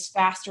teams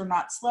faster,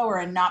 not slower,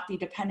 and not be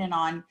dependent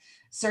on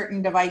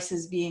certain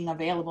devices being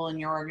available in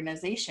your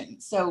organization.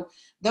 So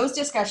those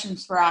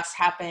discussions for us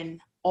happen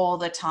all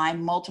the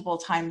time, multiple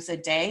times a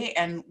day,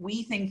 and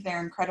we think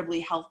they're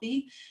incredibly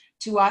healthy.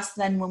 To us,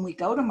 then, when we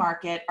go to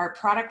market, our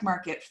product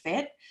market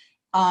fit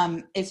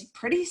is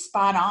pretty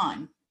spot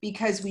on,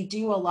 because we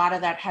do a lot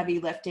of that heavy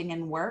lifting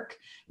and work,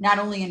 not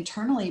only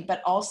internally,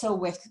 but also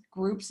with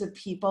groups of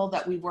people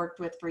that we've worked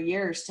with for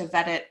years to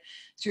vet it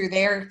through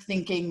their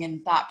thinking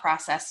and thought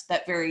process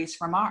that varies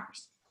from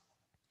ours.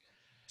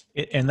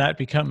 And that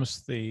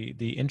becomes the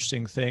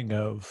interesting thing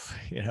of,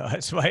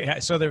 that's why.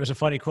 So there was a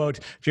funny quote.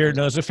 Jared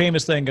knows a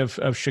famous thing of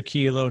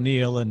Shaquille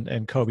O'Neal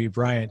and Kobe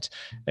Bryant,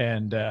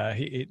 and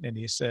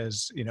he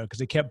says, because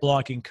he kept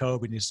blocking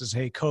Kobe, and he says,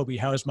 "Hey Kobe,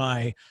 how's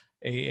my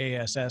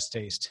AASS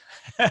taste?"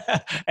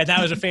 And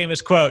that was a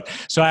famous quote.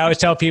 So I always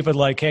tell people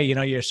like, "Hey,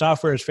 your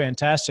software is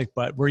fantastic,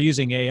 but we're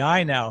using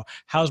AI now.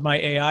 How's my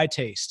AI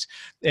taste?"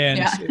 And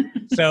Yeah.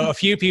 so a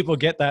few people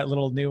get that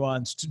little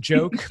nuanced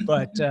joke,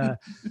 but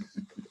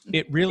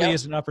it really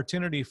is an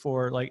opportunity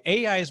for, like,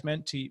 AI is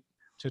meant to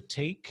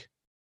take,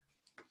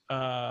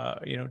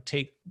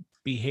 take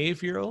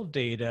behavioral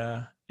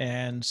data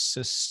and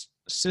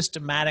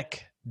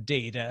systematic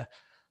data,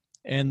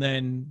 and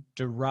then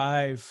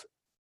derive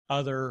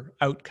other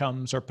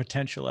outcomes or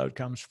potential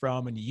outcomes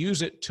from, and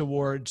use it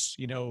towards,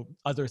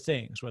 other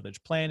things, whether it's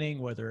planning,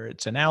 whether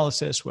it's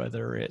analysis,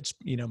 whether it's,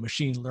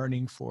 machine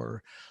learning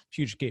for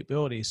huge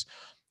capabilities.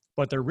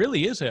 But there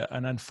really is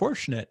an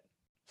unfortunate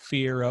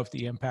fear of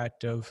the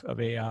impact of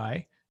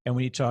AI. And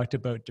when you talked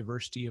about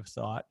diversity of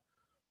thought,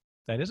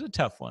 that is a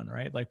tough one,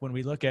 right? Like when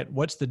we look at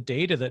what's the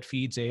data that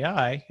feeds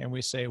AI, and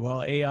we say,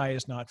 well, AI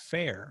is not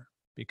fair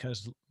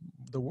because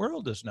the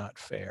world is not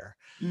fair.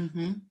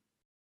 Mm-hmm.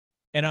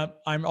 And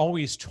I'm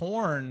always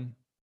torn,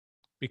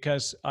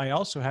 because I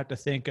also have to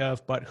think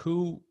of, but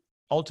who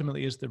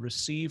ultimately is the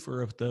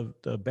receiver of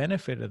the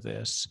benefit of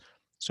this?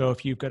 So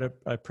if you've got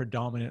a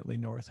predominantly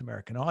North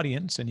American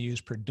audience and you use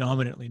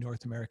predominantly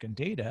North American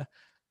data,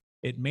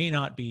 it may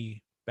not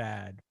be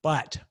bad.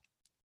 But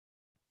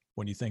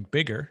when you think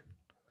bigger,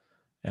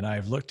 and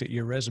I've looked at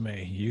your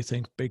resume, you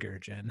think bigger,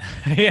 Jen.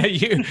 Yeah,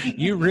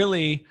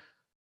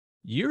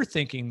 you're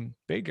thinking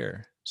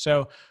bigger.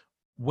 So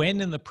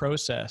when in the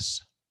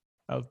process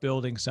of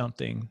building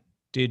something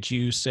did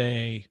you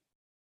say,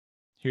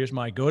 here's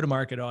my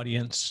go-to-market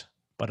audience,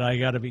 but I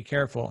got to be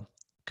careful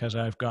because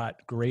I've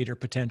got greater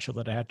potential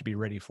that I have to be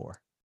ready for?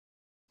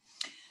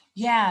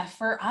 Yeah,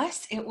 for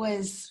us, it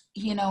was,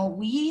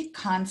 we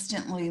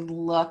constantly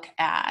look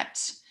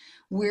at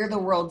where the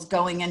world's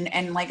going.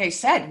 And like I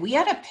said, we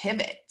had a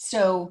pivot.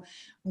 So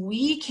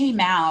we came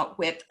out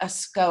with a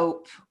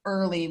scope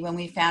early when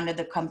we founded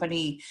the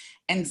company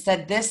and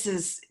said, this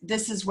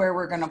is where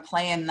we're going to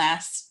play in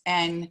this.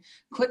 And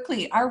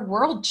quickly our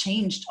world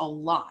changed a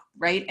lot,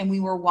 right? And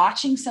we were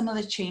watching some of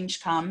the change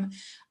come,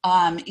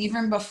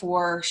 even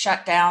before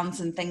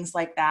shutdowns and things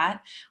like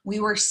that.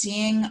 We were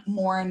seeing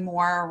more and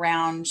more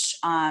around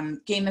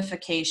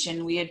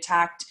gamification. We had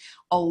talked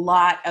a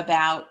lot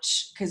about,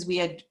 because we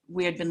had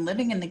been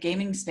living in the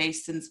gaming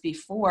space since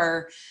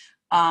before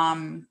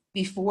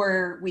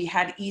we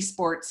had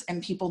esports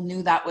and people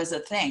knew that was a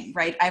thing,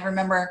 right? I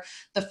remember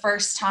the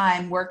first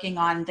time working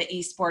on the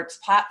esports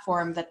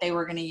platform that they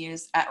were going to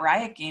use at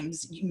Riot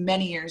Games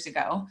many years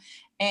ago,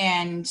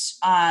 and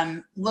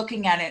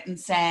looking at it and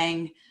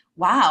saying,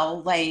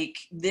 wow, like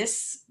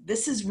this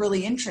is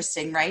really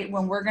interesting, right?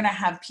 When we're going to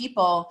have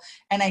people,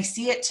 and I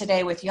see it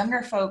today with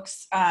younger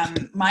folks,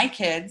 my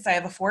kids, I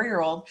have a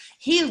 4-year-old,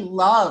 he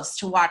loves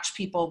to watch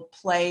people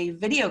play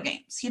video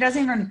games. He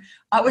doesn't even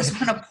always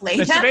want to play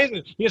them. That's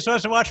amazing. You're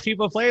supposed to watch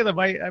people play them.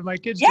 My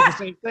kids do the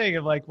same thing.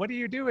 I'm like, what are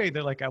you doing?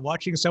 They're like, I'm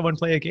watching someone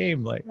play a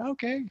game. Like,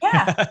 okay.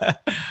 Yeah.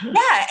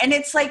 Yeah. And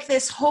it's like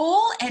this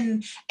whole,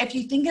 and if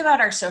you think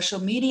about our social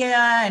media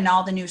and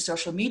all the new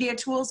social media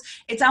tools,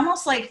 it's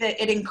almost like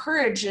that it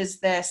encourages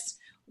this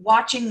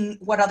watching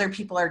what other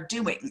people are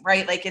doing,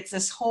 right? Like it's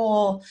this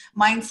whole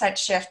mindset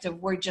shift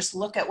of we just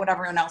look at what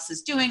everyone else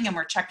is doing and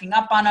we're checking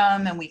up on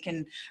them, and we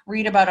can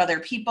read about other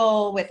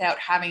people without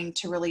having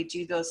to really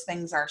do those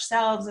things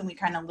ourselves. And we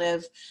kind of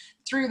live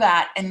through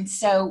that. And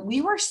so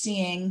we were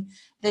seeing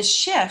this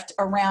shift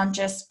around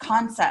just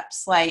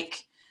concepts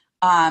like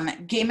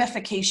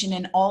gamification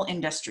in all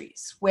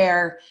industries,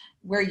 where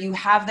you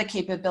have the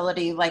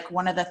capability, like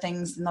one of the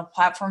things in the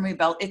platform we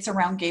built, it's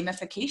around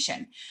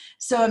gamification.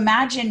 So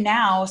imagine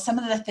now some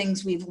of the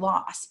things we've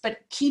lost, but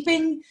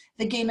keeping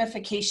the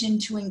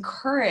gamification to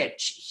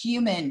encourage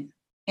human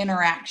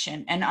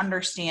interaction and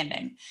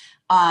understanding,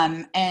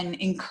 and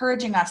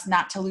encouraging us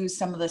not to lose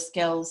some of the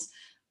skills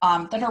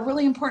that are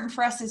really important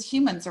for us as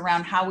humans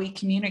around how we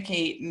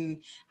communicate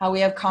and how we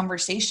have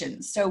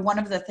conversations. So one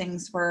of the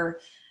things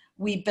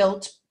we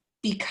built,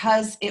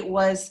 because it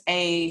was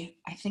I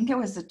think it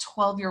was a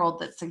 12-year-old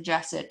that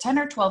suggested, 10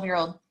 or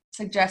 12-year-old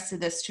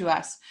suggested this to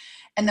us.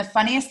 And the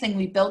funniest thing,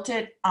 we built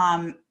it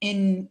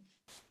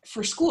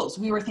for schools.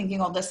 We were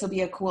thinking, oh, this will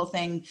be a cool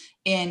thing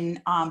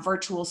in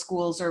virtual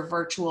schools or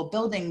virtual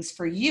buildings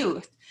for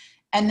youth.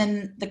 And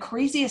then the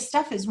craziest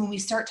stuff is when we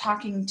start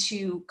talking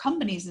to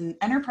companies and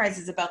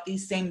enterprises about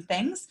these same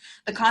things,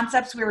 the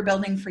concepts we were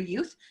building for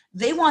youth,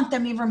 they want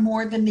them even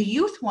more than the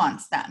youth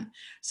wants them.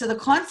 So the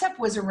concept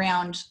was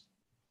around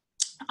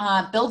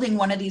building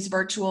one of these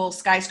virtual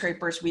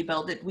skyscrapers.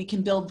 We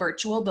can build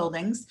virtual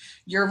buildings.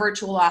 Your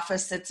virtual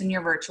office sits in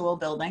your virtual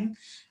building,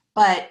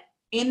 but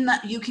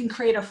you can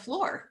create a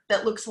floor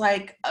that looks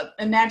like,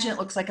 imagine it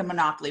looks like a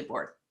Monopoly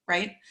board,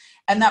 right?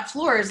 And that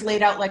floor is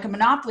laid out like a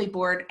Monopoly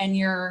board, and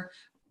your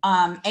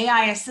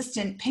AI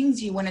assistant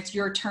pings you when it's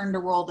your turn to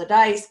roll the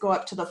dice, go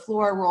up to the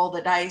floor, roll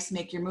the dice,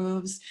 make your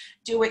moves,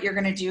 do what you're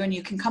going to do, and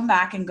you can come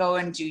back and go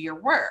and do your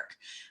work.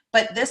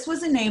 But this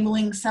was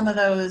enabling some of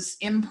those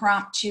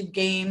impromptu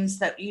games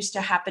that used to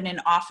happen in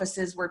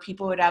offices where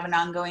people would have an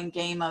ongoing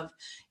game of,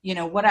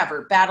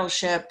 whatever,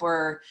 Battleship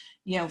or,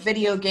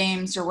 video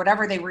games or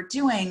whatever they were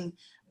doing.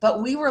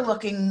 But we were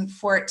looking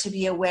for it to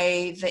be a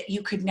way that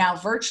you could now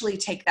virtually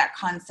take that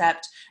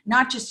concept,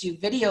 not just do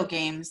video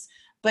games,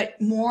 but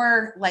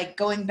more like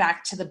going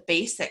back to the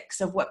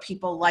basics of what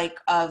people like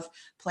of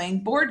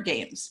playing board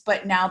games,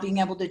 but now being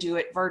able to do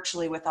it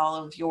virtually with all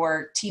of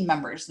your team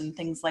members and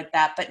things like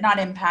that, but not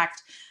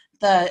impact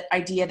the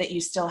idea that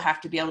you still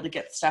have to be able to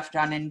get stuff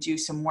done and do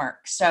some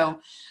work. So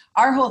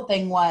our whole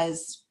thing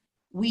was,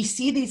 we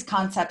see these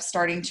concepts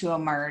starting to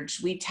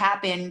emerge. We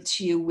tap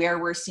into where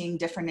we're seeing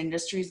different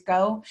industries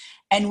go,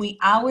 and we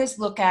always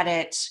look at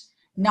it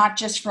not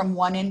just from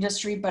one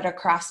industry, but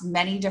across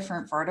many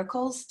different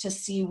verticals to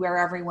see where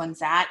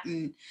everyone's at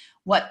and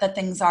what the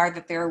things are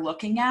that they're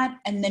looking at.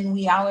 And then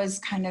we always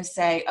kind of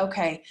say,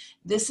 okay,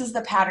 this is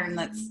the pattern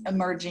that's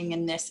emerging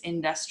in this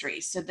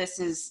industry. So this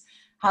is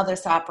how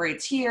this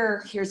operates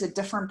here. Here's a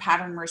different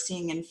pattern we're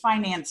seeing in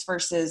finance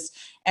versus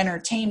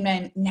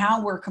entertainment.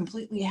 Now we're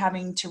completely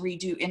having to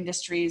redo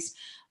industries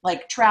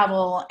like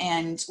travel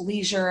and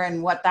leisure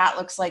and what that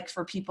looks like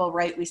for people,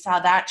 right? We saw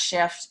that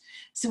shift.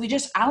 So we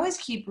just always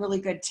keep really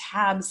good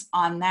tabs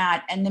on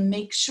that, and then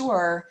make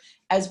sure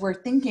as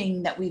we're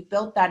thinking that we've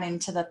built that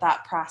into the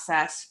thought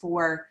process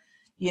for,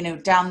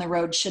 down the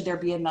road, should there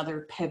be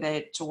another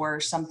pivot or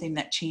something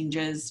that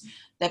changes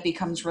that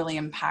becomes really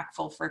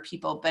impactful for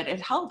people. But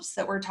it helps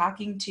that we're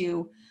talking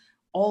to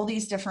all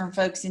these different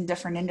folks in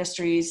different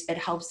industries. It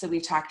helps that we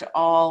talk to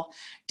all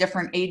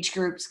different age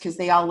groups because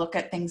they all look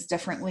at things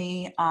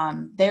differently.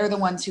 They're the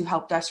ones who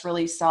helped us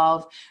really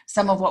solve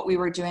some of what we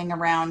were doing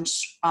around,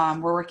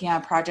 we're working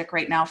on a project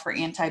right now for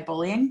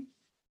anti-bullying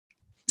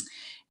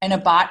and a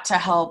bot to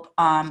help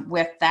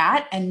with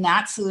that. And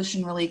that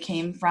solution really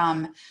came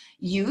from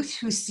youth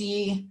who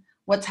see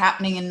what's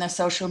happening in the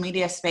social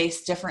media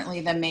space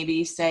differently than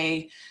maybe,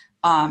 say,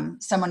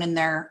 someone in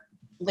their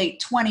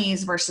late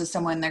 20s versus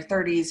someone in their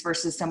 30s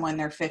versus someone in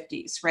their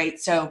 50s, right?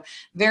 So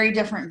very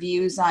different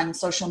views on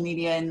social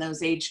media in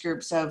those age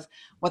groups of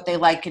what they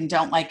like and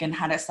don't like and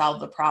how to solve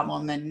the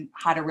problem and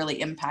how to really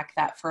impact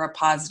that for a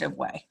positive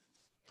way.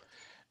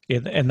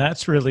 Yeah, and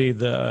that's really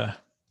the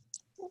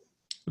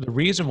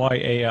reason why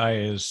AI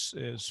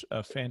is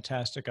a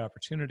fantastic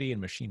opportunity,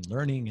 and machine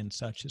learning and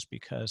such, is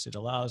because it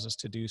allows us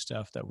to do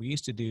stuff that we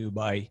used to do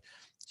by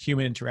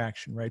human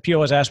interaction, right? People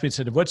always ask me,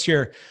 said, what's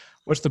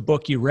the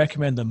book you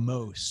recommend the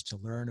most to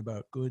learn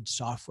about good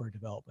software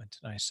development?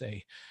 And I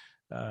say,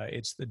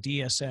 it's the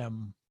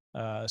DSM,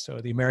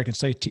 so the American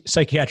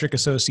Psychiatric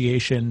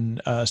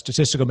Association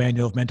Statistical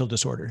Manual of Mental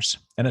Disorders.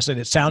 And I said,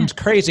 it sounds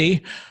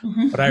crazy,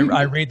 but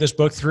I read this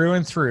book through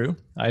and through.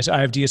 I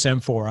have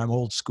DSM-4, I'm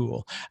old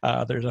school.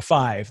 There's a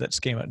 5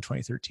 that's came out in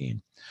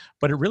 2013.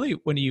 But it really,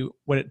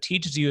 what it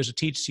teaches you is it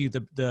teaches you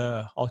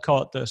the I'll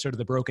call it the sort of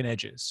the broken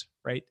edges,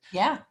 right?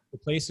 Yeah. The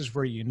places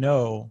where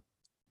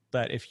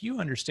that if you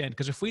understand,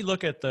 because if we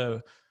look at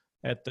the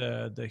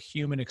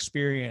human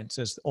experience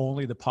as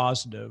only the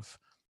positive,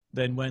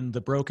 then when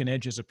the broken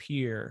edges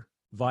appear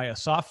via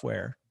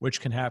software, which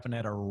can happen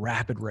at a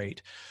rapid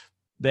rate,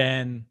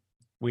 then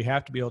we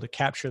have to be able to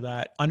capture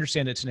that,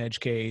 understand it's an edge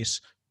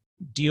case,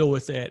 deal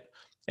with it,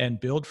 and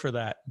build for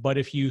that. But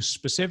if you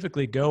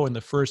specifically go and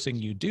the first thing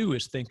you do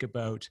is think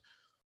about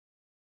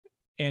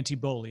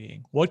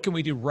anti-bullying, what can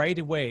we do right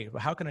away?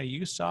 How can I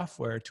use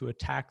software to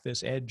attack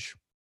this edge?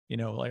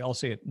 Like I'll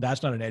say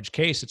that's not an edge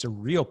case, it's a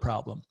real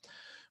problem.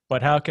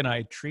 But how can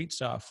I treat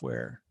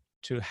software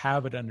to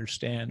have it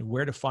understand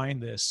where to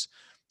find this?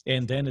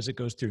 And then as it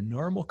goes through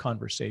normal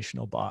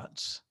conversational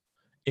bots,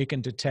 it can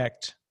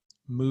detect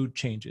mood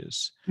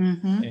changes.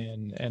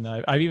 Mm-hmm. And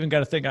I've even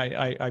got a thing,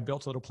 I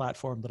built a little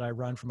platform that I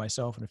run for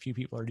myself and a few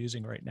people are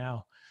using right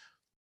now.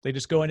 They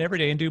just go in every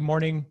day and do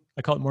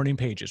I call it morning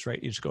pages,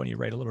 right? You just go and you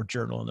write a little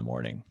journal in the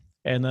morning.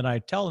 And then I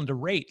tell them to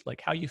rate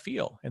like how you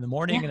feel in the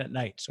morning and at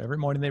night. So every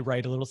morning they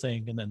write a little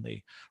thing and then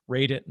they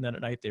rate it. And then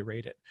at night they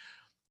rate it.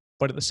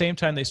 But at the same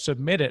time they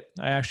submit it,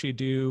 I actually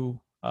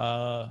do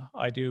a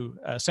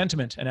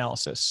sentiment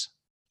analysis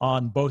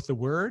on both the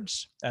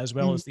words as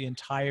well as the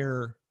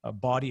entire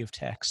body of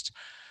text,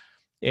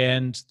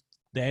 and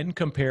then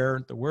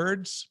compare the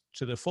words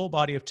to the full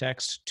body of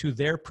text to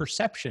their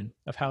perception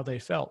of how they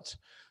felt.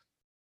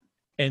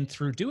 And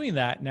through doing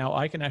that, now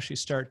I can actually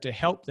start to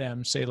help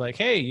them say like,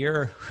 hey,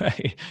 you're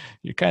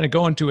kind of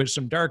going to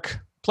some dark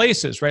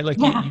places, right? Like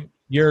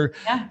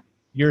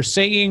you're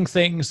saying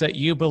things that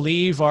you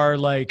believe are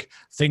like,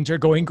 things are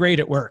going great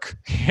at work.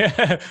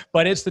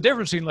 But it's the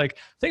difference between like,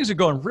 things are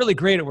going really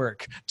great at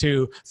work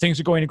to things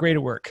are going great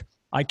at work.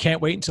 I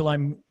can't wait until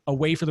I'm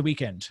away for the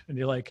weekend. And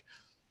you're like,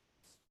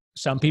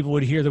 some people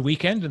would hear the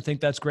weekend and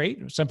think that's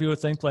great. Some people would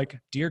think like,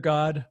 dear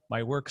God,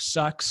 my work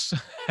sucks.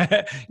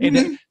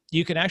 And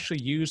you can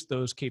actually use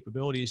those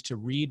capabilities to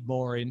read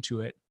more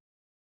into it,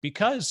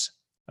 because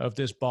of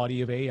this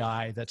body of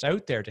AI that's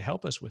out there to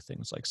help us with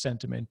things like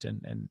sentiment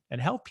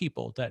and help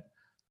people that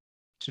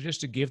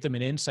to give them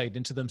an insight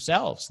into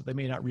themselves that they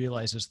may not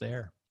realize is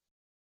there.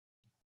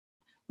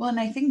 Well, and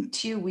I think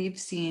too, we've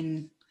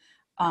seen,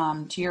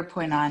 to your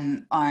point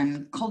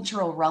on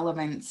cultural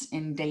relevance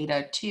in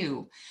data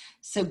too.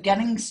 So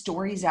getting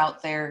stories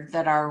out there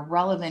that are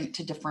relevant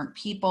to different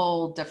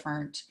people,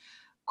 different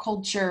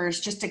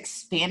cultures, just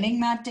expanding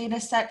that data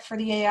set for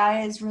the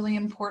AI is really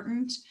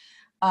important.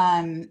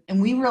 And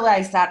we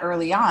realized that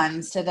early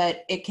on so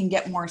that it can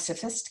get more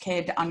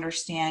sophisticated to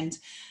understand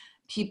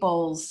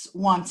people's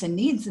wants and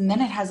needs. And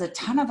then it has a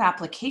ton of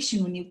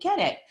application when you get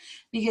it.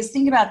 Because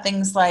think about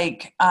things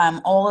like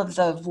all of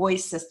the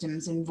voice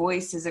systems, and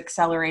voice is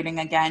accelerating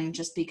again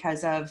just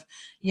because of,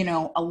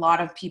 a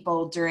lot of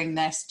people during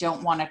this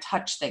don't want to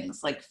touch things,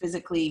 like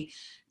physically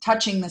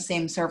touching the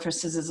same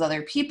surfaces as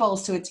other people.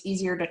 So it's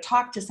easier to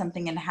talk to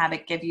something and have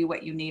it give you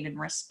what you need and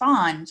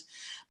respond.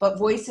 But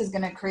voice is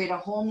going to create a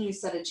whole new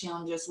set of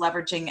challenges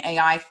leveraging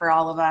AI for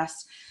all of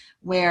us,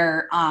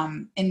 where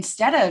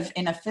instead of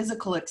in a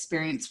physical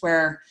experience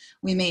where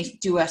we may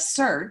do a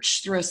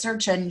search through a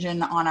search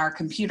engine on our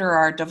computer or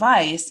our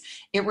device,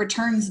 it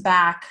returns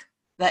back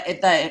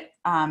the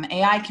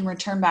AI can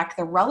return back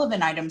the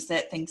relevant items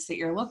that it thinks that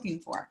you're looking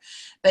for.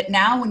 But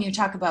now when you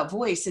talk about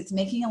voice, it's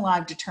making a lot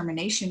of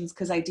determinations,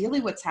 because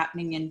ideally what's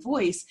happening in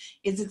voice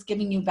is it's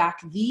giving you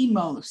back the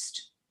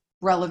most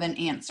relevant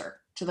answer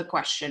to the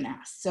question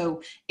asked.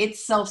 So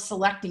it's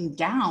self-selecting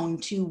down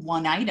to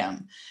one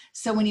item.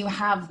 So when you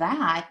have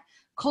that,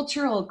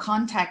 cultural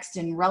context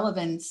and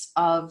relevance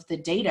of the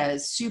data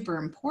is super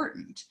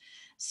important.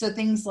 So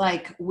things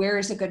like, where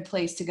is a good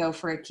place to go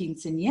for a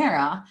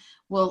quinceañera?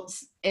 Well,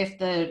 if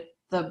the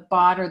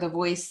bot or the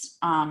voice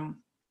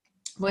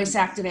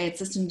activated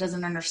system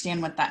doesn't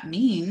understand what that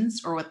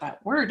means or what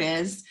that word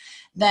is,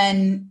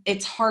 then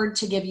it's hard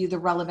to give you the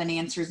relevant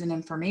answers and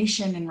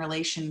information in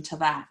relation to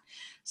that.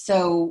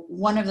 So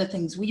one of the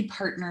things we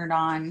partnered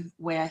on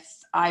with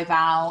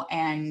iVow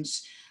and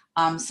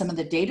some of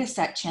the data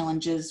set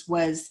challenges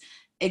was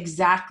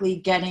exactly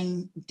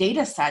getting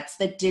data sets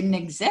that didn't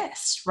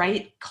exist,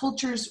 right?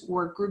 Cultures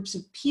or groups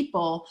of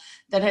people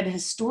that had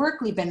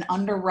historically been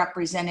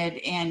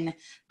underrepresented in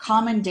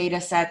common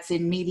data sets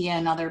in media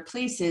and other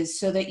places,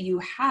 so that you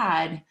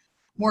had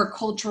more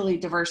culturally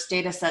diverse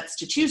data sets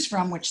to choose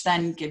from, which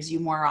then gives you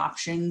more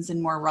options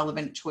and more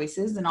relevant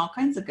choices and all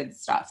kinds of good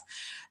stuff.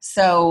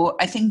 So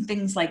I think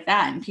things like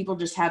that, and people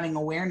just having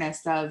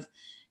awareness of,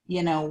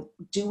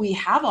 do we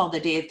have all the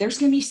data? There's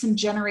going to be some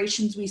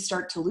generations we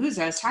start to lose.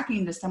 I was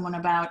talking to someone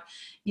about,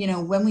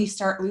 when we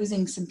start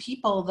losing some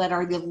people that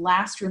are the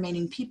last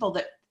remaining people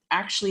that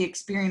actually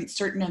experience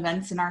certain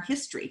events in our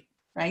history,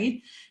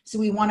 right? So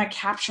we want to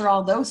capture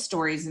all those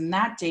stories and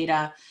that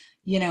data,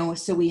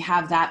 so we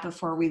have that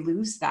before we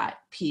lose that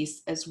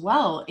piece as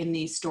well in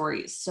these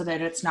stories, so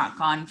that it's not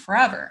gone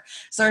forever.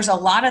 So there's a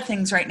lot of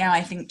things right now,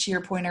 I think, to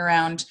your point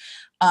around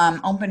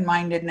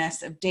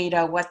open-mindedness of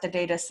data, what the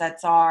data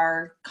sets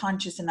are,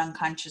 conscious and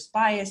unconscious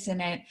bias in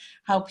it,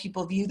 how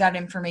people view that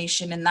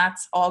information. And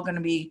that's all going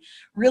to be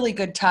really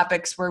good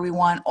topics where we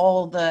want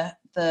all the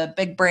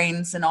big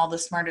brains and all the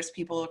smartest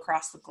people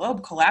across the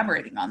globe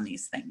collaborating on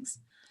these things.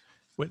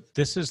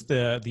 This is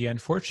the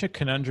unfortunate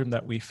conundrum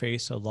that we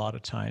face a lot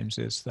of times,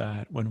 is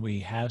that when we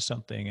have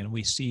something and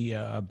we see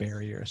a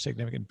barrier, a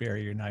significant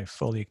barrier, and I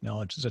fully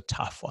acknowledge it's a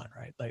tough one,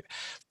 right? Like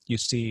you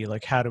see,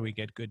 like, how do we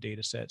get good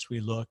data sets? We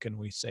look and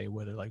we say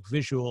whether like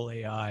visual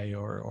AI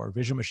or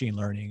visual machine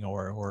learning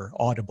or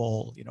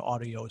audible,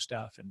 audio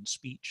stuff and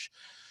speech.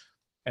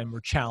 And we're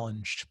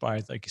challenged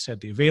by, like you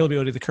said, the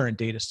availability of the current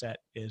data set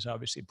is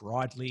obviously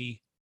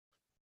broadly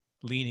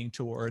leaning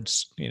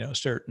towards,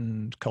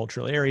 certain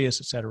cultural areas,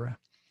 et cetera.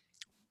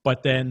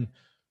 But then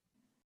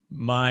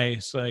my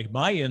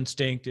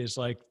instinct is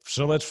like,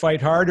 so let's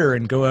fight harder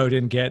and go out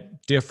and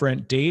get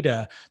different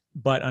data.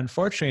 But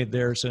unfortunately,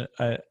 there's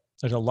a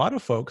lot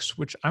of folks,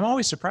 which I'm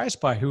always surprised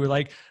by, who are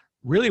like,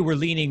 really, we're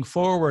leaning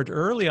forward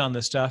early on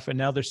this stuff. And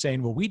now they're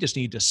saying, well, we just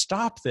need to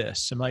stop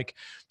this. I'm like,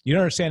 you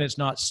don't understand.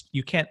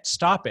 You can't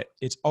stop it.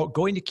 It's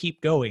going to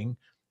keep going.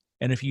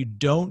 And if you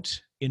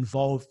don't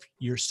involve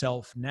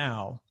yourself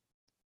now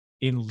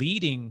in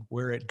leading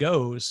where it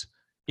goes,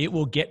 it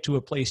will get to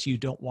a place you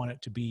don't want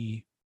it to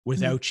be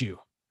without you.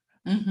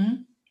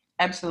 Mm-hmm.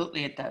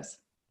 Absolutely, it does.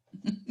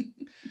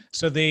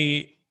 So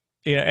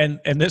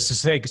and this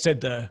is, like I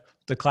said,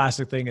 the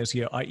classic thing is,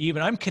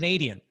 I'm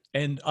Canadian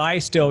and I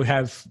still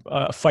have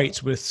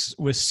fights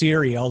with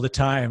Siri all the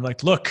time.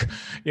 Like, look,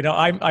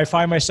 I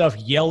find myself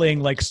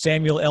yelling like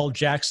Samuel L.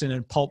 Jackson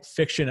in Pulp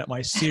Fiction at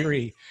my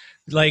Siri.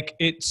 Like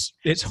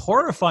it's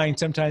horrifying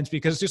sometimes,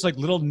 because it's just like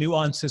little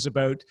nuances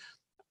about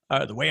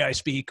the way I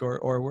speak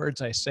or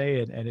words I say,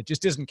 and it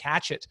just doesn't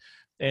catch it.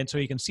 And so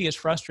you can see it's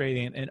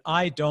frustrating. And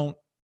I don't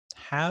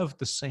have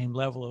the same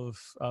level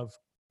of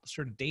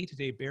sort of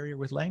day-to-day barrier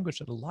with language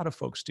that a lot of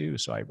folks do.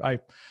 So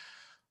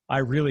I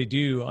really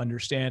do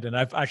understand. And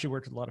I've actually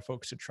worked with a lot of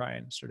folks to try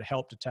and sort of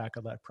help to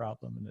tackle that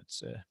problem. And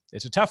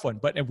it's a tough one,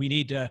 but we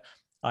need to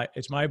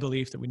it's my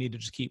belief that we need to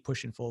just keep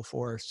pushing full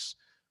force,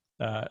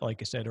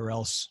 like I said, or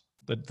else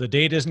the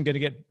data isn't going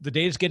to the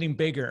data is getting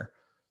bigger,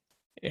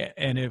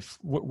 and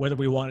whether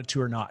we want it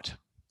to or not.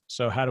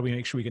 So how do we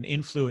make sure we can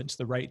influence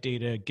the right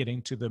data,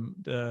 getting to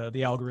the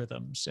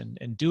algorithms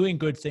and doing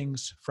good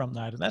things from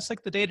that? And that's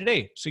like the day to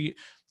day. So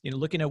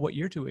looking at what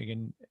you're doing,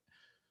 and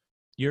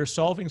you're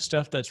solving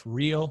stuff that's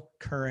real,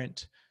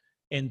 current.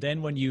 And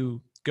then when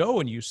you go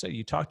and you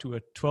talk to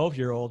a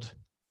 12-year-old,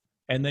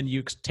 and then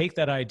you take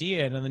that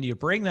idea and then you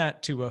bring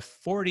that to a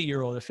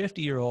 40-year-old, a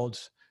 50-year-old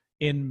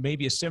in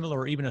maybe a similar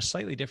or even a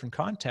slightly different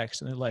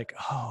context. And they're like,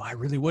 oh, I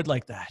really would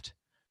like that.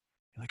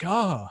 You're like,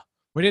 oh,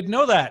 we didn't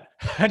know that.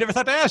 I never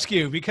thought to ask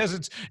you,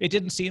 because it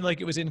didn't seem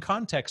like it was in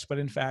context. But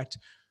in fact,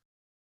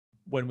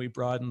 when we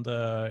broaden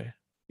the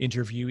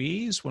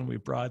interviewees, when we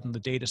broaden the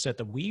data set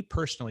that we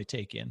personally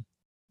take in,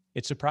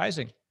 it's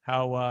surprising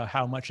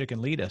how much it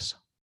can lead us.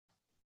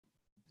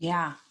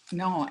 Yeah,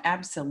 no,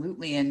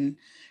 absolutely. And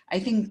I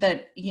think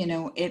that,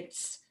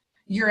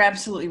 you're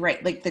absolutely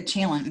right. Like the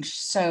challenge.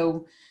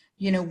 So,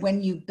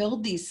 when you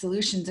build these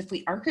solutions, if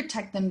we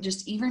architect them,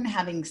 just even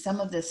having some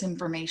of this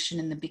information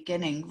in the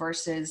beginning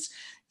versus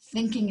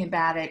thinking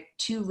about it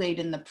too late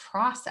in the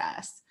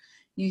process,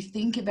 you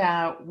think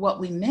about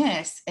what we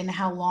miss and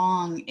how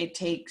long it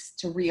takes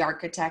to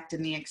re-architect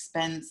and the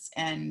expense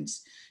and,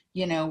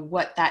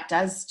 what that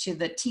does to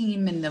the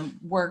team and the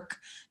work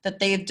that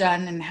they've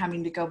done, and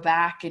having to go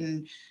back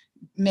and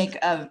make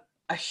a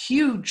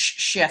huge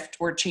shift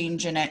or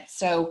change in it.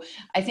 So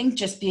I think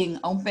just being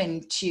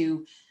open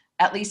to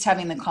at least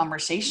having the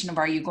conversation of,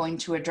 are you going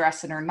to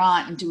address it or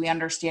not? And do we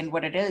understand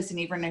what it is? And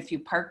even if you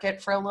park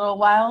it for a little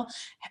while,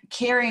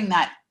 carrying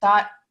that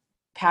thought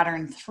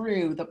pattern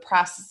through the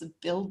process of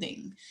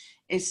building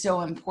is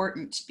so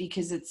important,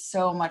 because it's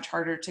so much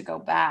harder to go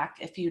back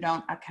if you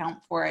don't account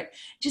for it.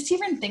 Just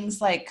even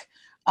things like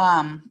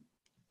touch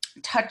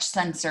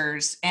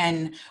sensors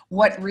and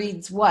what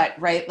reads what,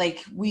 right?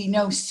 Like we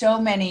know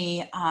so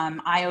many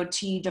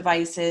IoT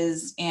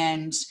devices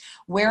and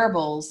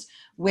wearables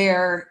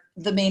where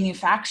the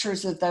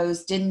manufacturers of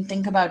those didn't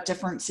think about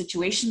different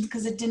situations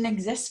because it didn't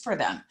exist for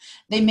them.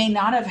 They may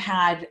not have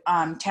had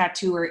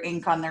tattoo or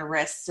ink on their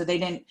wrists, so they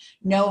didn't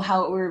know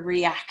how it would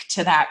react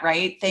to that,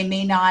 right? They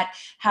may not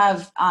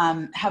have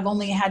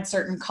only had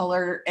certain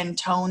color and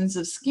tones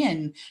of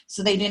skin,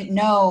 so they didn't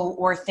know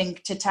or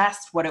think to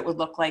test what it would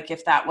look like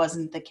if that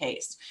wasn't the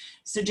case.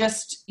 So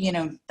just,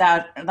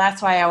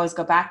 that's why I always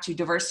go back to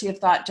diversity of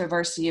thought,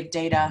 diversity of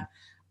data,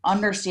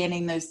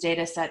 understanding those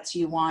data sets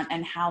you want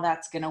and how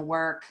that's going to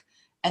work,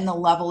 and the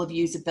level of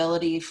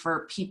usability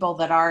for people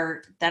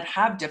that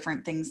have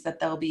different things that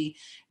they'll be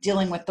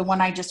dealing with. The one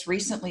I just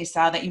recently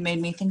saw that you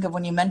made me think of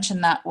when you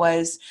mentioned that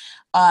was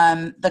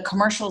the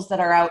commercials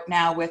that are out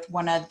now with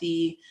one of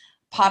the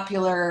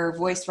popular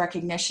voice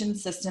recognition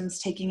systems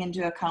taking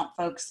into account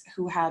folks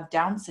who have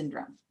Down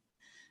syndrome,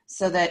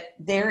 so that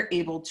they're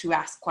able to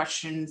ask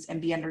questions and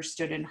be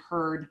understood and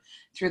heard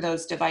through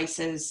those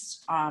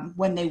devices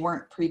when they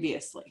weren't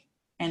previously,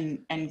 and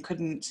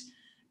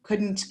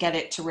couldn't get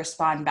it to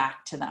respond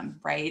back to them,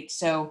 right?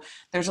 So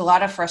there's a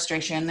lot of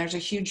frustration. There's a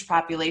huge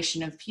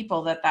population of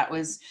people that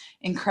was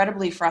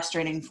incredibly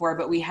frustrating for,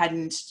 but we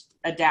hadn't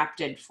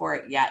adapted for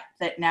it yet,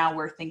 that now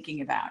we're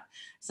thinking about.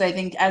 So I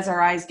think as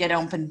our eyes get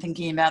open,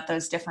 thinking about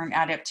those different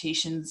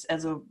adaptations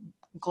as a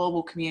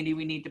global community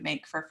we need to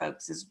make for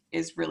folks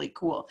is really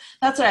cool.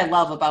 That's what I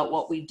love about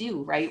what we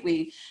do, right?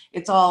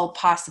 It's all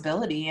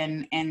possibility,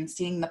 and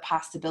seeing the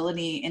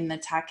possibility in the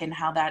tech and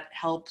how that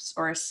helps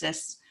or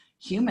assists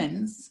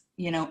humans,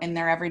 in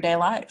their everyday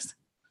lives.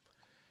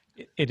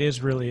 It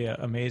is really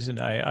amazing.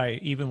 I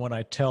even when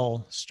I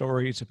tell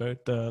stories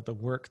about the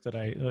work that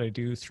I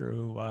do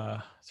through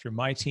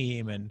my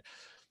team, and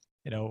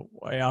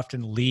I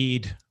often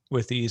lead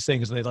with these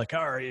things, and they're like,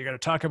 "Oh, you're going to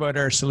talk about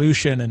our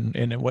solution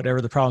and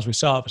whatever the problems we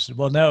solve." I said,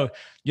 "Well, no,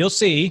 you'll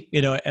see."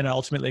 And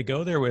ultimately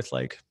go there with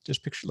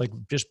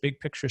just big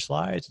picture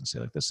slides and say,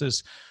 this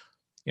is,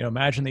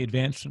 imagine the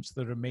advancements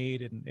that are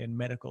made in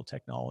medical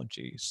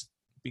technologies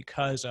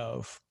because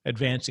of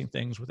advancing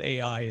things with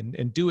AI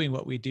and doing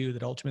what we do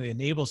that ultimately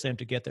enables them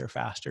to get there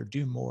faster,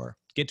 do more,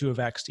 get to a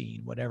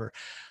vaccine, whatever.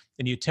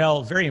 And you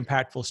tell very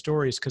impactful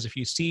stories, because if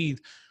you see,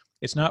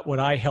 it's not what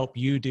I help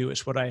you do,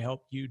 it's what I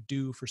help you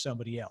do for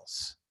somebody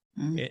else.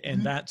 Mm-hmm.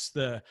 And it's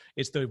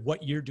the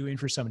what you're doing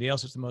for somebody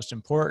else is the most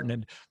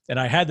important. And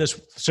I had this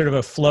sort of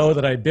a flow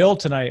that I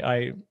built, and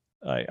I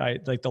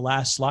like the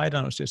last slide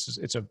on it was just,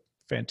 it's a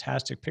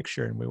fantastic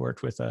picture. And we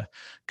worked with a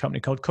company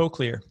called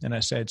Cochlear. And I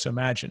said, so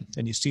imagine,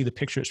 and you see the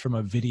pictures from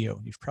a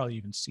video, you've probably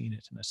even seen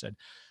it. And I said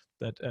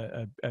that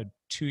a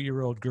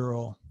 2-year-old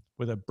girl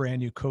with a brand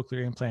new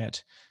cochlear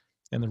implant,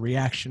 and the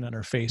reaction on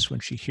her face when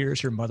she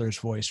hears her mother's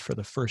voice for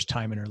the first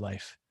time in her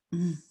life.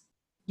 Mm.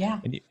 Yeah.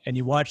 And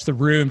you watch the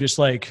room just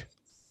like,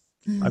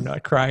 I'm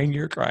not crying,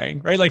 you're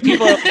crying, right? Like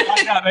people are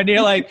up, and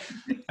you're like,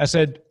 I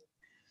said,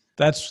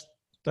 that's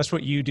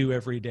what you do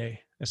every day.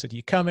 I said,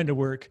 you come into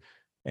work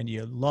and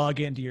you log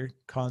into your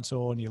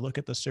console and you look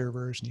at the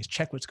servers and you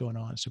check what's going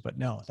on. So, but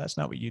no, that's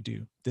not what you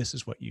do. This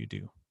is what you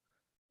do.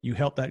 you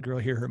helped that girl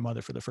hear her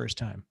mother for the first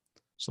time.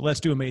 So let's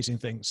do amazing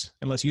things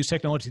and let's use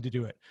technology to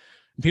do it.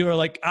 And people are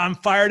like, I'm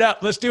fired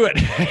up. Let's do it.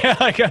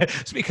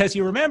 It's because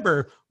you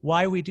remember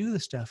why we do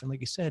this stuff. And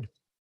like you said,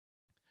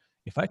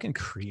 if I can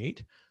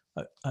create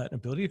an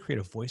ability to create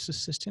a voice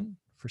assistant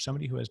for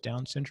somebody who has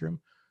Down syndrome,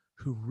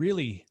 who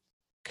really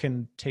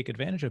can take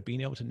advantage of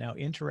being able to now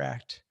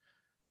interact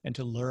and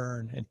to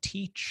learn and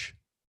teach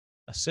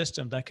a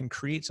system that can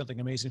create something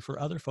amazing for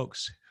other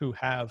folks who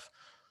have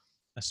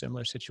a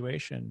similar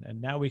situation.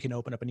 And now we can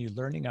open up a new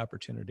learning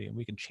opportunity, and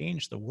we can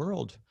change the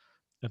world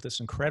of this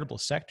incredible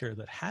sector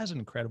that has an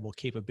incredible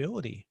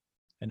capability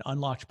and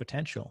unlocked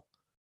potential.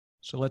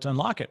 So let's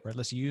unlock it, right?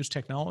 Let's use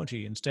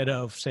technology instead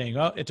of saying,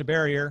 oh, it's a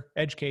barrier,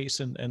 edge case,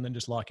 and then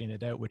just locking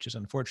it out, which is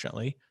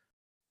unfortunately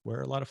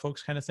where a lot of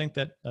folks kind of think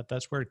that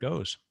that's where it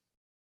goes.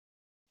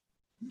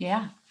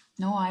 Yeah,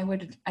 no,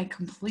 I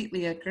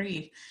completely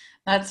agree.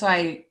 That's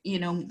why,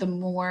 the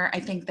more I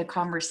think the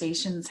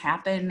conversations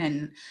happen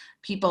and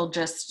people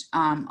just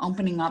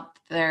opening up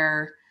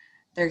their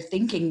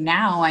thinking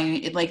now,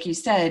 like you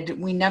said,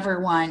 we never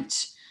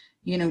want,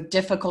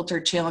 difficult or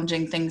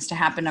challenging things to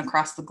happen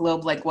across the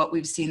globe, like what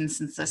we've seen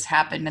since this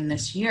happened in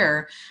this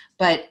year.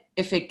 But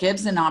if it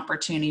gives an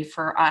opportunity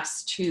for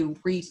us to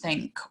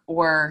rethink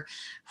or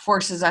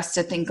forces us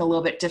to think a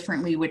little bit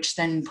differently, which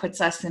then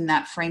puts us in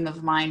that frame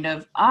of mind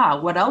of,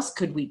 what else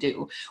could we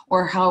do?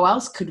 Or how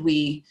else could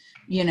we,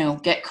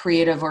 get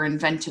creative or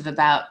inventive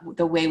about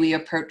the way we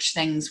approach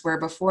things, where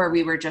before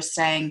we were just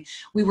saying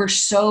we were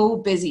so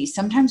busy.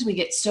 Sometimes we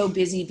get so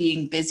busy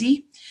being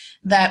busy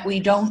that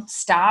we don't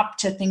stop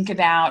to think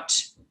about,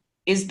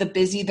 is the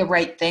busy the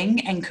right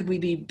thing? And could we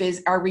be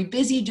busy? Are we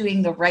busy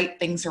doing the right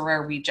things, or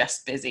are we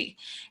just busy?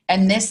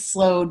 And this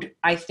slowed,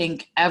 I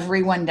think,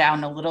 everyone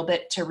down a little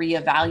bit to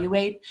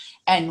reevaluate.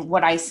 And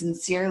what I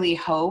sincerely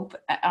hope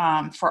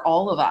for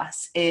all of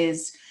us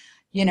is,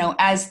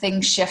 as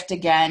things shift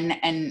again,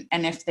 and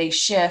if they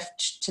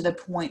shift to the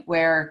point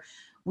where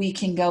we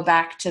can go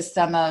back to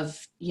some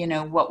of,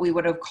 what we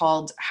would have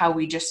called how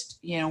we just,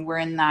 we're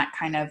in that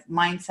kind of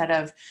mindset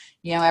of,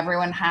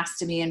 everyone has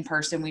to be in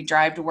person. We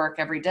drive to work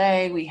every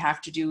day. We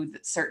have to do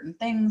certain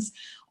things,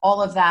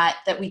 all of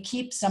that we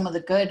keep some of the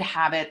good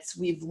habits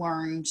we've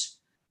learned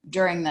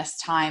during this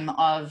time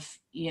of,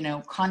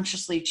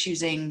 consciously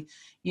choosing,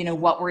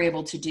 what we're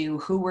able to do,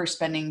 who we're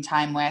spending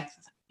time with,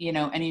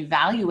 and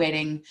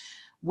evaluating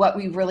what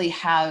we really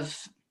have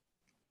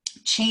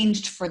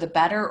changed for the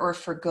better or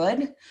for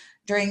good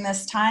during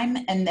this time.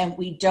 And then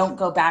we don't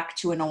go back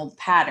to an old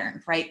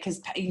pattern, right?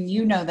 Because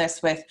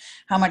this with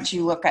how much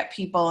you look at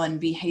people and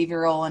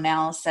behavioral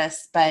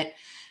analysis, but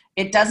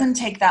it doesn't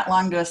take that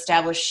long to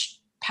establish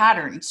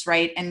patterns,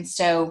 right? And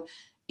so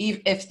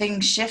if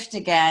things shift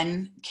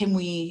again,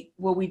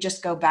 will we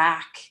just go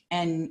back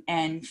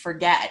and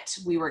forget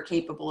we were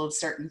capable of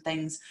certain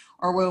things,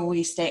 or will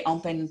we stay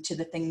open to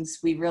the things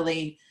we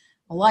really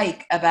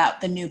like about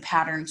the new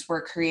patterns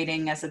we're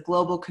creating as a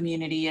global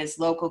community, as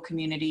local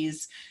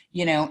communities,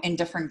 in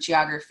different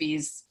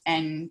geographies,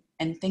 and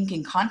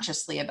thinking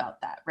consciously about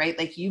that, right?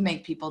 Like you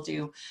make people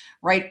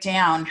write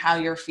down how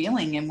you're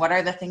feeling and what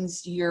are the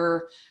things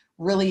you're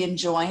really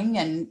enjoying.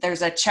 And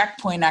there's a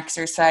checkpoint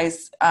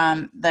exercise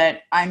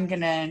that I've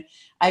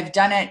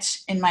done it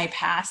in my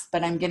past,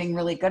 but I'm getting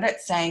really good at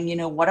saying,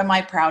 what am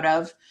I proud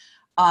of?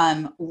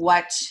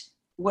 What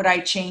would I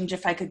change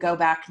if I could go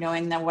back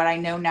knowing that what I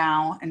know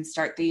now and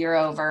start the year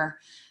over?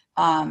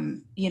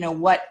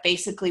 What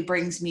basically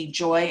brings me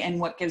joy and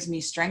what gives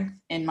me strength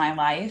in my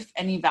life,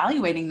 and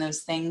evaluating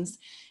those things,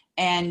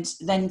 and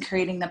then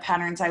creating the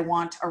patterns I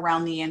want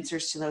around the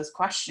answers to those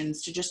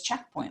questions to just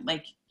checkpoint,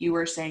 like you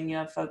were saying you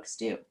have folks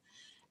do.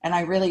 And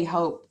I really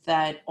hope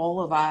that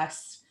all of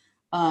us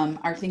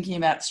are thinking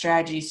about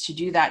strategies to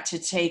do that, to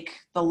take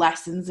the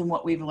lessons and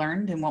what we've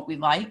learned and what we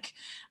like,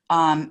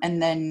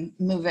 and then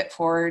move it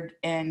forward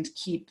and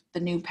keep the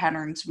new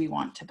patterns we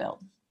want to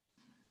build.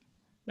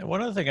 Now,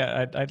 one other thing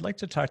I'd like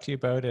to talk to you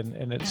about,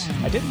 and it's,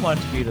 I didn't want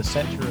to be the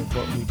center of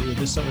what we do.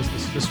 This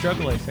is the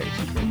struggle I face.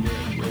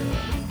 You're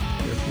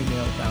a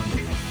female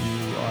founder.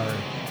 You are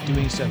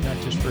doing stuff not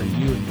just for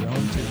you and your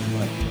own team,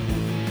 but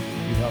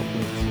you help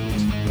with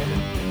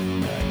women.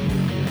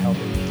 You're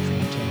helping with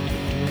Dream Tank.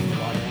 You're doing a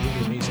lot of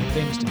really amazing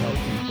things to help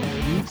people,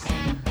 youth.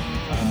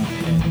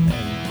 And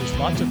there's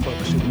lots of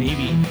folks who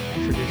maybe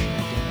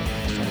traditionally don't have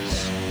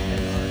access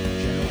and are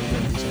generally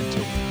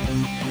represented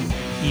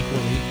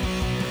equally,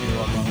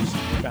 amongst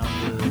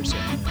founders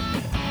and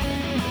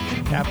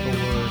venture capital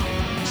work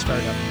and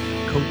startup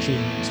coaching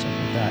and stuff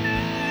like that.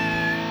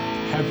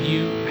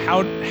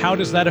 How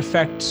does that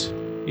affect,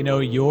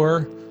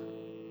 your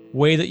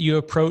way that you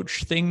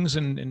approach things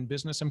in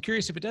business? I'm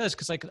curious if it does,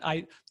 because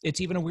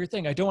it's even a weird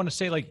thing. I don't want to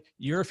say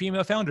you're a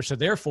female founder, so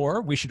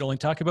therefore we should only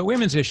talk about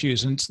women's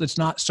issues. And it's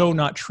not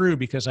true,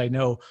 because I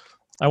know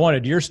I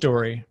wanted your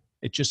story.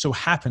 It just so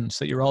happens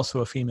that you're also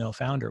a female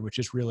founder, which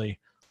is really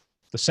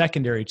the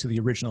secondary to the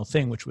original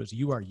thing, which was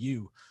you are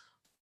you.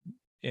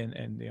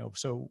 And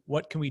so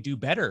what can we do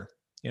better?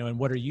 And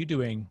what are you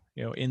doing,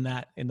 in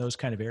those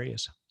kind of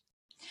areas?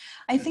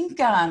 I think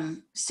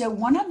so.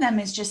 One of them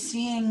is just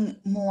seeing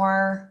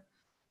more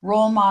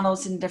role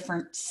models in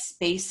different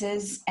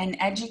spaces and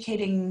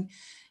educating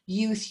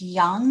youth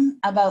young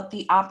about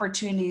the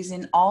opportunities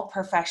in all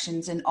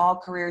professions, in all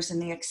careers,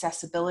 and the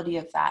accessibility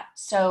of that.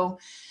 So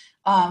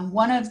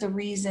one of the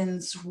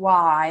reasons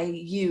why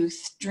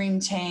youth,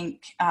 Dream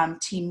Tank,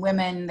 Teen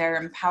Women, their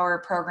Empower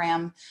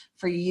program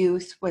for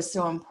youth was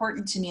so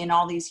important to me, and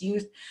all these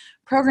youth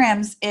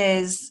programs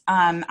is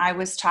I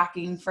was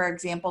talking, for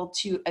example,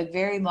 to a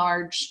very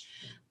large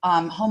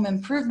home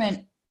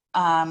improvement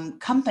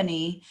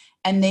company,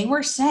 and they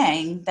were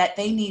saying that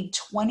they need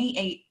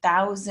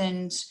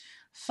 28,000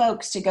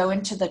 folks to go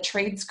into the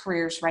trades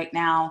careers right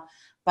now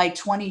by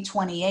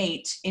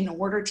 2028 in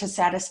order to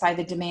satisfy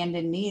the demand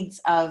and needs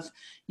of,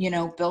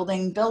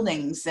 building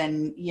buildings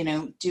and,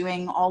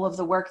 doing all of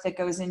the work that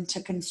goes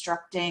into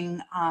constructing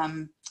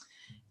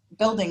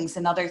buildings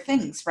and other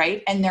things,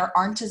 right? And there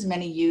aren't as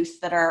many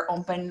youth that are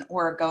open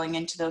or going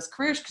into those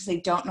careers because they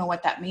don't know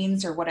what that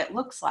means or what it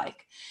looks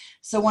like.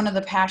 So one of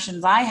the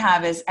passions I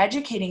have is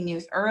educating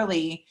youth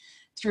early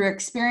through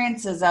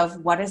experiences of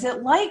what is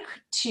it like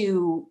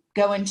to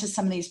go into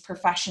some of these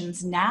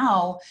professions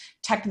now,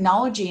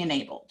 technology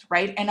enabled,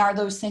 right? And are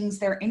those things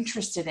they're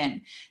interested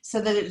in?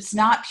 So that it's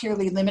not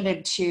purely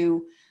limited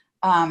to,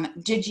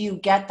 did you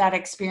get that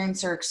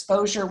experience or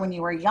exposure when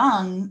you were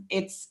young?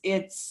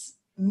 It's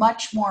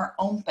much more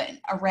open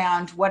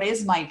around what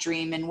is my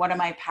dream and what am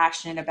I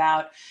passionate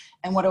about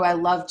and what do I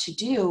love to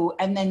do?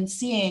 And then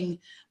seeing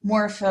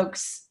more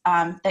folks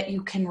that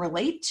you can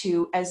relate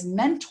to as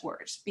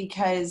mentors,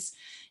 because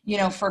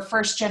for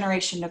first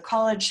generation to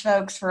college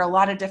folks, for a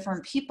lot of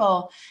different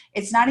people,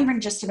 it's not even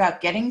just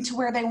about getting to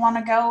where they want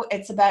to go.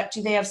 It's about,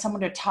 do they have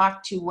someone to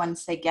talk to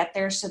once they get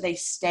there so they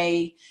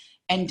stay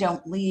and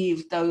don't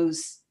leave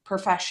those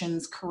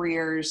professions,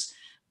 careers,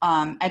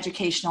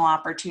 educational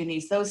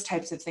opportunities, those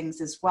types of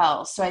things as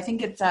well. So I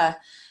think it's a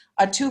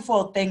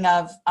twofold thing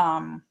of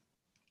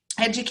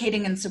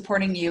educating and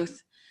supporting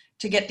youth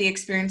to get the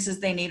experiences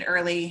they need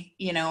early,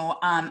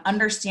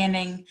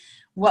 understanding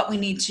what we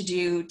need to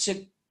do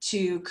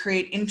to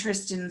create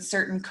interest in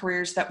certain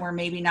careers that we're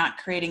maybe not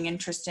creating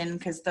interest in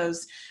because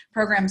those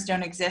programs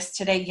don't exist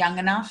today young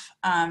enough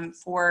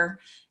for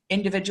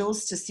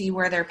individuals to see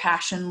where their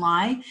passion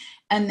lie,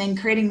 and then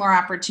creating more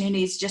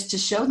opportunities just to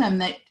show them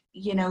that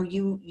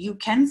you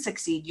can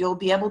succeed. You'll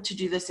be able to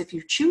do this if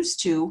you choose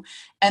to,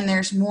 and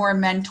there's more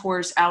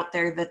mentors out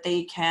there that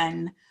they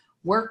can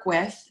work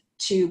with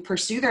to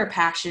pursue their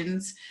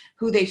passions,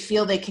 who they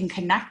feel they can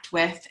connect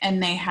with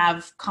and they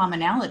have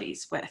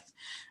commonalities with.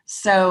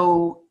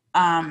 So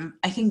I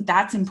think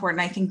that's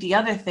important. I think the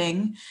other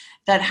thing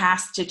that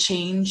has to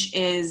change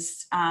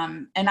is,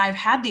 and I've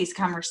had these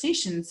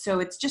conversations, so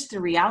it's just the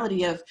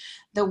reality of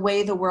the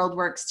way the world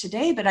works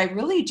today, but I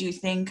really do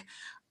think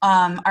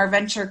our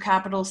venture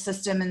capital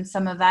system and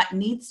some of that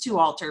needs to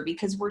alter,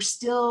 because we're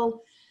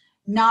still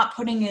not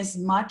putting as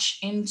much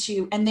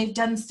into, and they've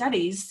done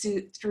studies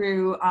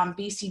through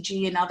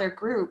BCG and other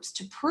groups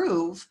to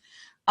prove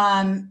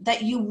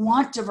that you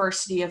want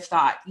diversity of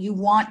thought, you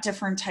want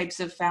different types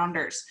of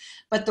founders,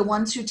 but the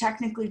ones who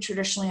technically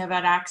traditionally have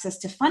had access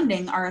to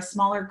funding are a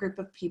smaller group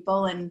of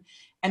people and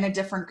a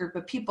different group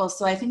of people.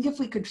 So I think if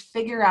we could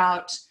figure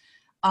out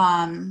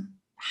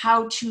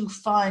how to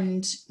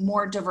fund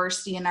more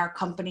diversity in our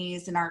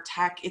companies and our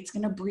tech, it's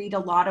going to breed a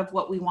lot of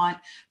what we want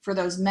for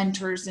those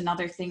mentors and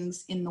other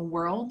things in the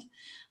world.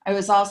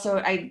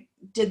 I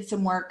did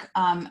some work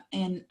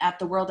at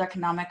the World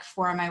Economic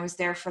Forum. I was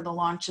there for the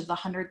launch of the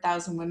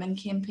 100,000 Women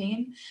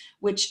campaign,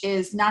 which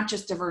is not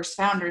just diverse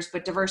founders,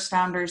 but diverse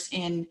founders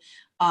in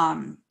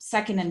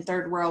second and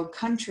third world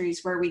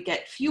countries where we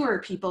get fewer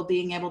people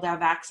being able to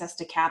have access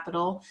to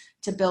capital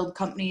to build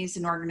companies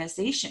and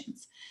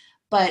organizations.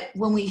 But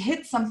when we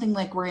hit something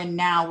like we're in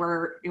now,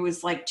 where it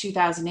was like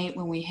 2008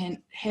 when we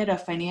hit a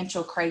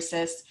financial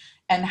crisis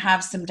and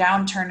have some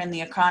downturn in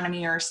the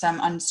economy or some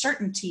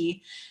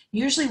uncertainty,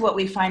 usually what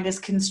we find is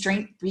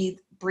constraint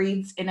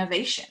breeds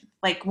innovation.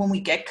 Like when we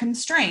get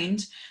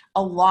constrained,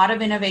 a lot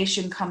of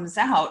innovation comes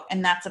out,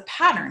 and that's a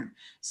pattern.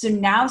 So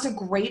now's a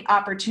great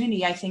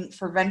opportunity, I think,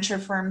 for venture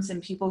firms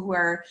and people who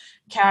are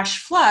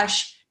cash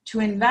flush to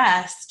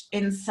invest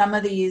in some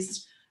of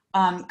these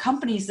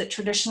companies that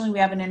traditionally we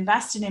haven't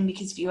invested in,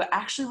 because if you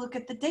actually look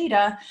at the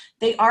data,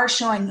 they are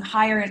showing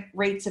higher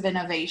rates of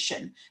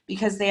innovation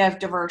because they have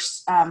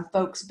diverse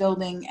folks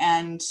building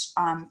and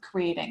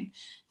creating.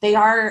 They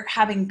are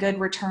having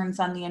good returns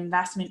on the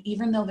investment,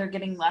 even though they're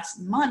getting less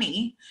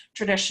money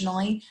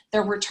traditionally,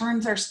 their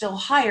returns are still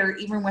higher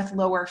even with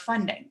lower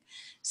funding.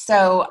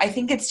 So I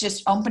think it's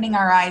just opening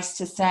our eyes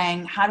to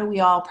saying, how do we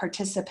all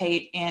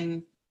participate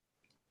in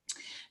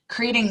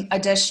creating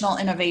additional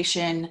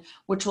innovation,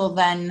 which will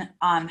then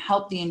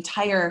help the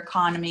entire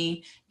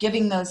economy,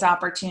 giving those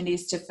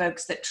opportunities to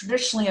folks that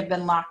traditionally have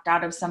been locked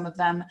out of some of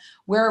them.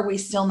 Where are we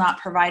still not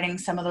providing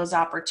some of those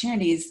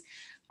opportunities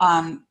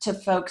to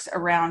folks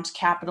around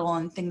capital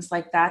and things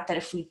like that, that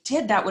if we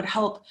did, that would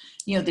help,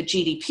 the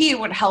GDP, it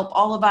would help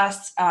all of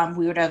us.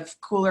 We would have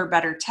cooler,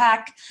 better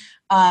tech.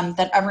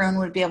 that everyone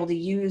would be able to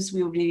use.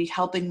 We would be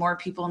helping more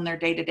people in their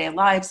day-to-day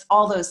lives.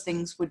 All those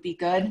things would be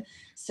good.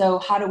 So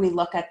how do we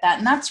look at that?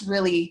 And that's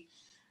really,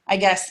 I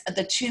guess,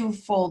 the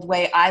twofold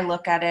way I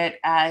look at it,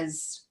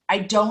 as I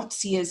don't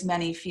see as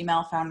many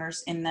female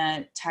founders in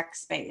the tech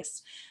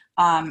space.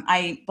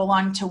 I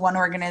belong to one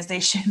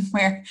organization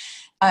where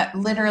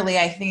literally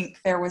I think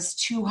there was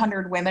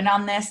 200 women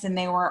on this, and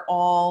they were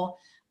all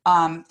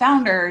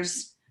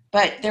founders,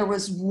 but there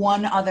was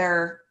one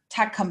other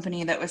tech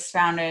company that was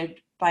founded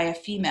by a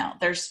female.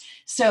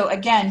 So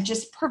again,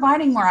 just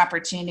providing more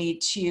opportunity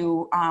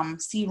to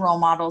see role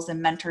models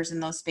and mentors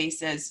in those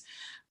spaces,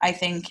 I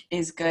think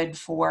is good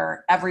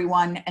for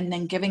everyone. And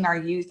then giving our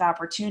youth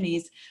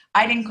opportunities.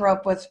 I didn't grow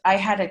up I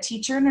had a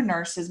teacher and a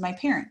nurse as my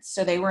parents.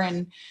 So they were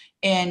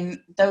in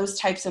those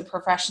types of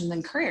professions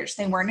and careers.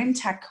 They weren't in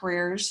tech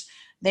careers.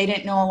 They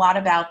didn't know a lot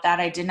about that.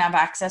 I didn't have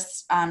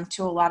access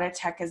to a lot of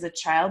tech as a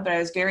child, but I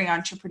was very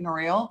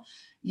entrepreneurial,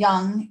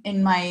 young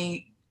in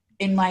my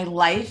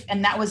life.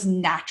 And that was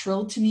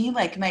natural to me.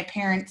 Like, my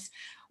parents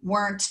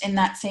weren't in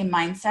that same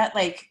mindset.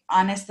 Like,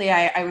 honestly,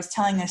 I was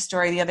telling this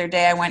story the other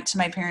day. I went to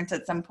my parents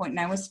at some point and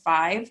I was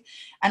 5,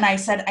 and I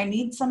said, I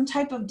need some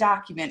type of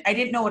document. I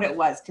didn't know what it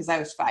was because I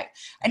was 5.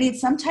 I need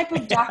some type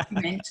of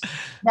document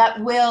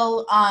that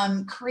will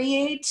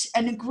create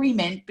an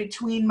agreement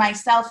between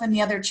myself and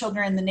the other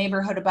children in the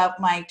neighborhood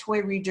about my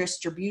toy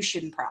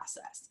redistribution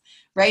process.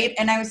 Right.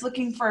 And I was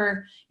looking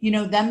for,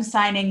 them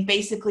signing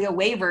basically a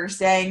waiver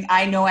saying,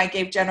 I know I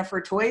gave Jennifer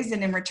toys,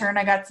 and in return,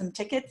 I got some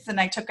tickets and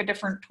I took a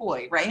different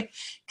toy. Right.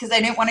 Because I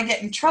didn't want to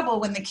get in trouble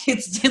when the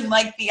kids didn't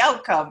like the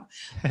outcome.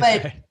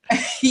 But,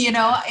 but you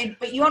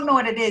don't know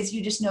what it is.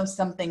 You just know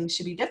something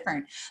should be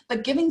different.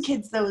 But giving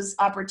kids those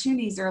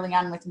opportunities early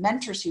on with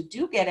mentors who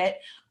do get it,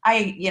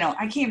 I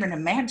can't even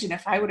imagine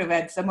if I would have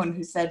had someone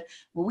who said,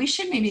 well, we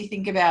should maybe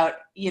think about,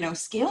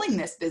 scaling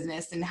this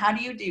business, and how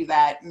do you do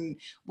that? And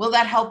will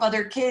that help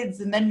other kids?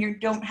 And then you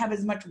don't have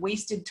as much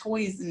wasted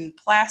toys and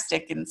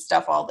plastic and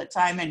stuff all the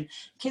time. And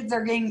kids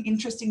are getting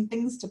interesting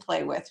things to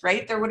play with,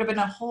 right? There would have been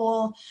a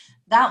whole,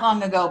 that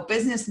long ago,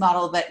 business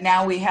model that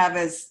now we have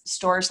as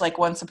stores like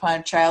Once Upon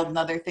a Child and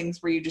other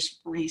things where you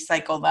just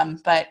recycle them.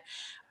 But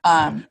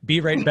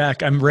be right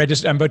back. I'm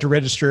about to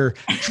register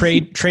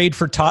trade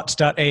for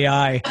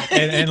tots.ai.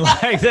 And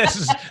like,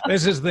 this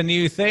is the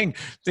new thing.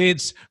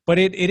 It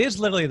is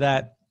literally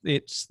that.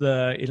 It's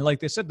like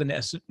they said,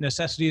 the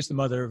necessity is the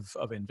mother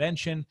of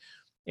invention.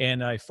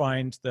 And I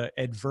find the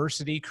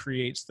adversity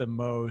creates the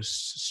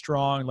most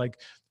strong, like,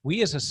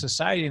 we as a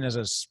society and as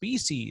a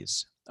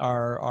species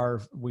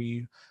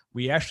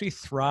we actually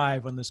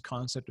thrive on this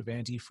concept of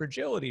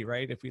anti-fragility,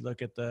 right? If we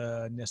look at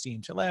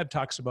Nassim Taleb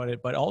talks about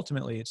it, but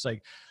ultimately it's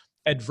like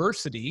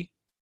adversity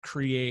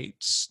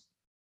creates,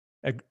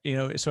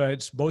 so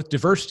it's both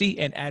diversity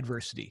and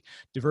adversity.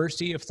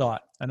 Diversity of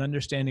thought, an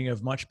understanding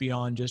of much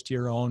beyond just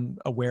your own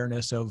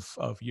awareness of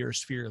your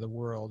sphere of the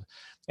world.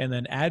 And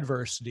then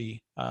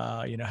adversity,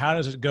 how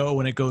does it go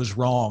when it goes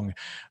wrong?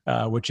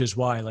 Which is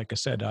why, like I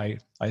said,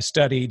 I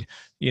studied,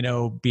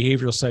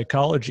 behavioral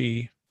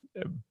psychology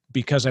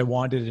because I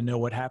wanted to know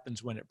what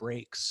happens when it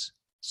breaks,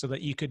 so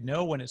that you could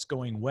know when it's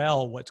going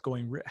well,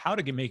 how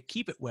to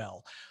keep it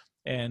well.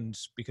 And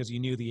because you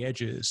knew the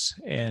edges,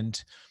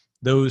 and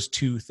those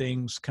two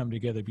things come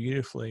together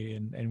beautifully.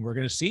 And we're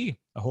going to see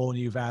a whole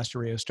new vast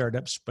array of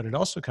startups, but it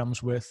also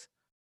comes with,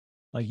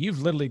 like,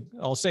 you've literally,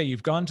 I'll say,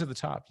 you've gone to the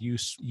top.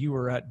 You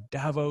were at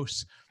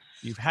Davos.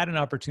 You've had an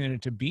opportunity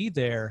to be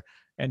there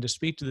and to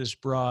speak to this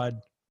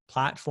broad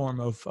platform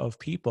of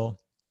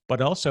people. But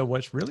also,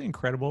 what's really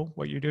incredible,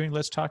 what you're doing,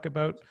 let's talk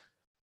about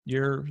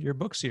your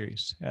book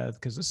series,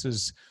 because this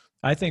is,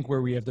 I think,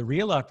 where we have the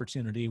real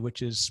opportunity,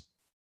 which is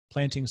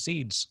planting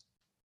seeds.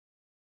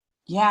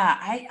 Yeah,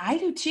 I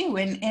do too.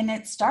 And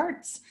it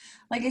starts,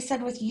 like I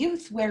said, with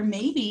youth, where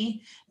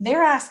maybe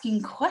they're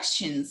asking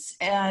questions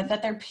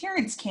that their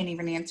parents can't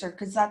even answer,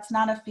 because that's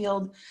not a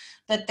field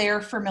that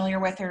they're familiar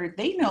with or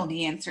they know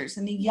the answers.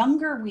 And the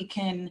younger we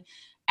can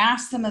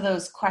ask some of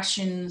those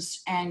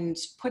questions and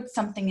put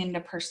something into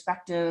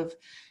perspective,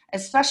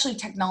 especially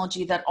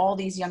technology, that all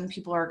these young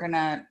people are going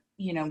to,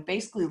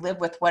 basically live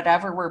with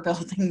whatever we're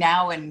building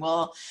now, and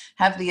we'll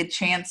have the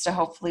chance to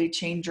hopefully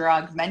change or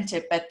augment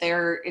it, but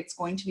it's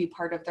going to be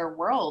part of their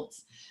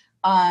worlds.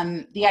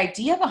 The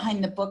idea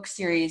behind the book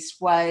series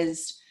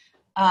was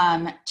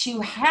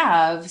to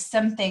have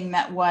something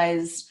that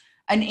was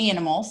an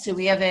animal. So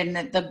we have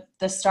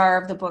the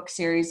star of the book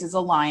series is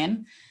a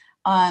lion.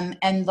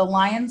 And the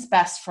lion's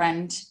best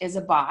friend is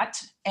a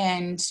bot,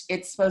 and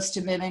it's supposed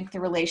to mimic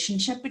the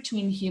relationship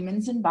between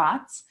humans and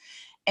bots.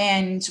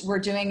 And we're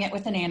doing it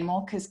with an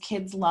animal because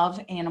kids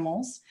love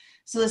animals.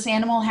 So this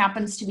animal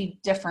happens to be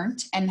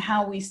different. And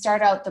how we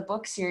start out the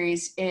book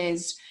series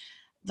is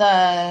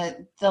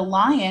the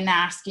lion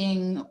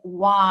asking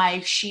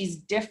why she's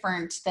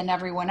different than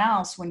everyone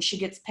else when she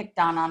gets picked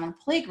on a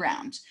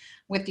playground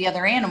with the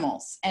other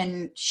animals.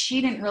 And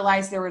she didn't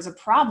realize there was a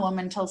problem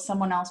until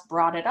someone else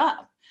brought it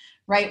up.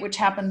 right? Which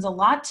happens a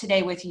lot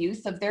today with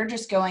youth, of they're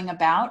just going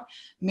about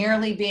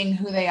merely being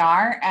who they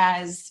are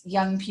as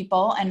young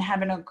people and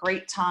having a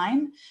great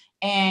time.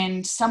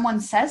 And someone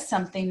says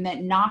something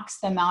that knocks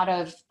them out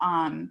of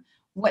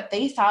what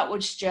they thought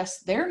was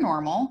just their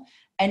normal.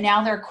 And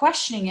now they're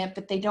questioning it,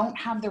 but they don't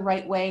have the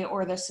right way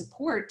or the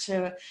support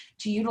to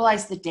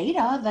utilize the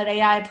data that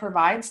AI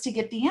provides to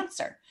get the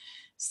answer.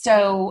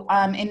 So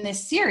in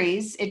this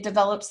series, it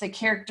develops the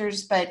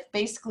characters, but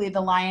basically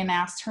the lion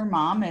asked her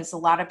mom, as a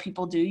lot of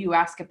people do. You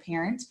ask a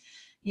parent,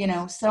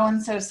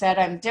 so-and-so said,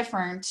 I'm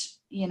different,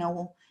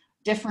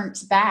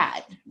 different's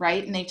bad,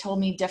 right? And they told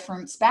me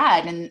different's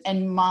bad.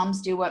 And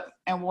moms do what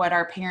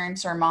our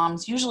parents or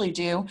moms usually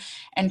do.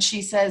 And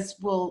she says,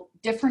 well,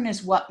 different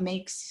is what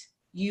makes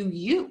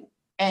you.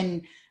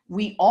 And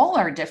we all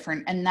are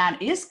different, and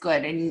that is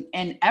good.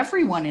 And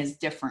everyone is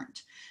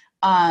different.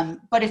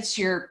 But it's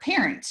your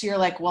parents. So you're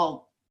like,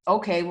 well,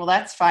 okay, well,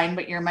 that's fine,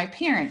 but you're my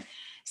parent.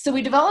 So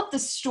we developed the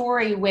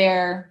story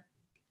where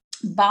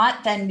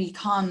Bot then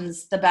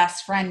becomes the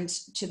best friend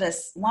to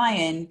this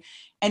lion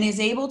and is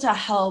able to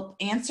help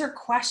answer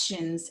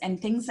questions and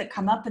things that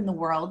come up in the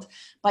world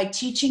by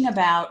teaching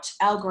about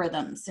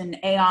algorithms and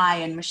AI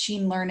and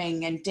machine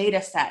learning and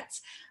data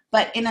sets,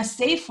 but in a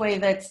safe way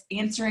that's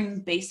answering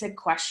basic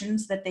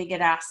questions that they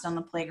get asked on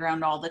the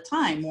playground all the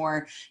time,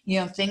 or,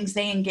 things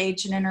they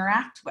engage and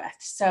interact with.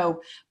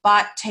 So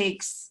Bot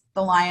takes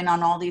the lion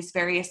on all these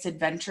various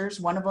adventures.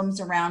 One of them's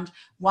around,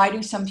 why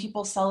do some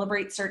people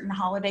celebrate certain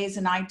holidays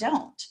and I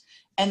don't?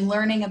 And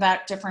learning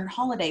about different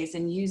holidays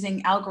and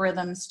using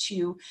algorithms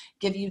to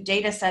give you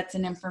data sets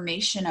and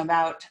information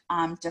about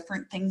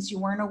different things you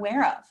weren't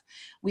aware of.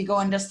 We go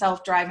into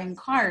self-driving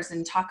cars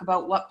and talk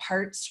about what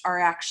parts are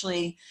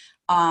actually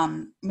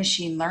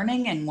machine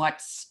learning and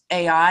what's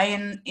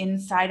AI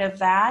inside of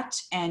that,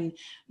 and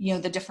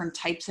the different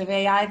types of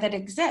AI that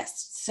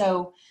exist.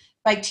 So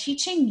by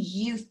teaching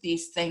youth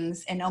these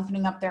things and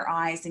opening up their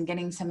eyes and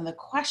getting some of the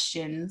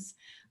questions,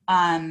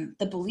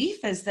 the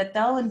belief is that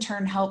they'll in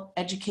turn help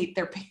educate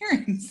their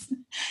parents.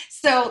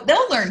 So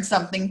they'll learn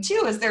something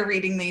too as they're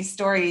reading these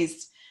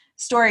stories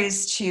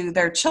to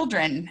their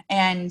children.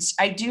 And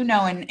I do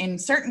know in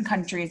certain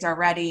countries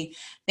already,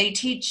 they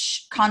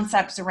teach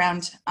concepts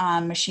around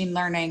machine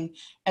learning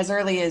as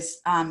early as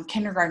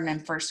kindergarten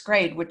and first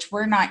grade, which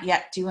we're not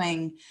yet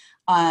doing.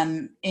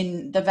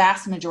 In the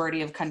vast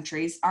majority of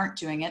countries aren't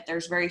doing it.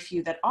 There's very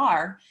few that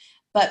are.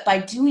 But by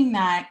doing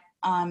that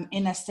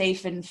in a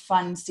safe and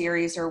fun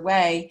series or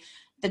way,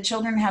 the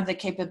children have the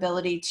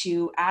capability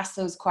to ask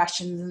those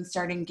questions and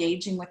start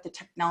engaging with the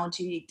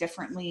technology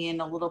differently and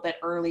a little bit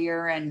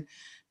earlier, and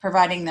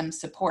providing them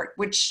support,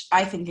 which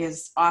I think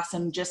is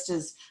awesome. Just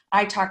as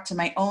I talk to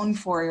my own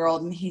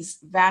 4-year-old, and he's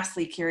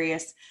vastly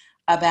curious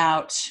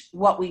about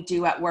what we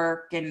do at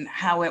work and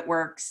how it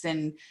works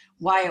and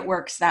why it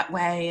works that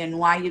way and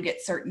why you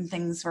get certain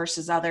things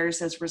versus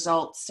others as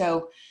results.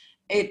 So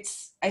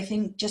it's, I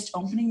think, just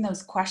opening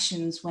those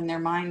questions when their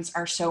minds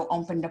are so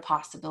open to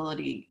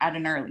possibility at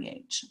an early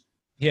age.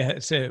 Yeah,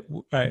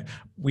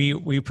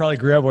 we probably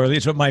grew up, or at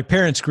least what my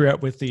parents grew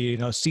up with,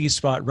 the see,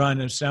 spot,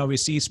 run, and so now we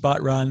see,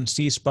 spot, run,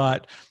 see,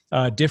 spot,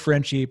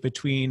 differentiate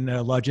between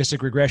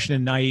logistic regression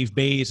and naive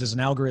Bayes as an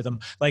algorithm.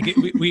 Like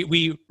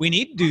we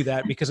need to do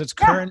that because it's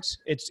current.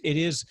 It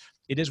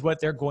is what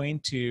they're going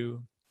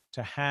to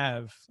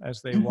have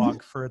as they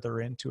walk further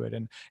into it,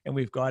 and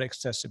we've got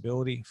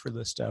accessibility for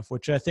this stuff,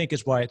 which I think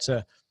is why it's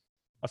a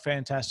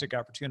fantastic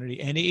opportunity.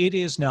 And it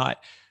is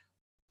not,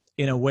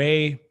 in a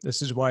way,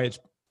 this is why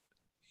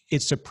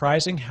it's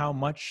surprising how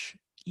much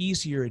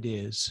easier it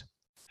is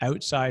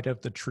outside of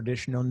the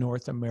traditional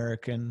North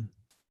American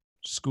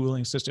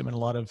schooling system, and a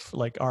lot of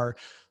like our,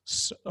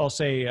 I'll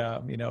say,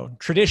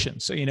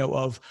 traditions,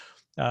 of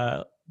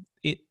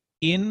it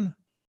in,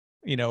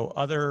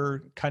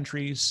 other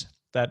countries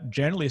that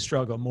generally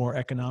struggle more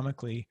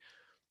economically.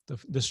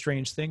 The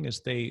strange thing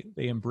is they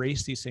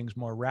embrace these things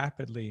more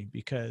rapidly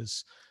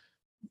because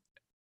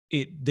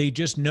they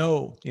just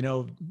know,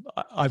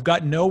 I've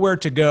got nowhere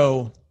to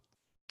go.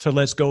 So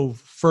let's go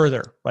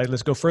further, right?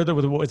 Let's go further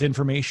with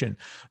information,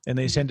 and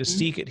they tend to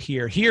seek it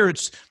here. Here,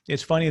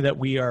 it's funny that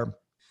we are,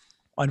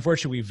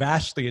 unfortunately, we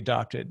vastly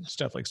adopted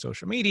stuff like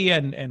social media,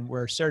 and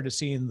we're started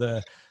seeing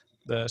the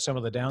some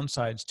of the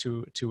downsides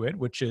to it,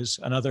 which is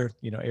another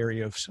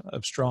area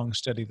of strong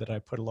study that I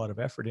put a lot of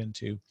effort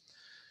into.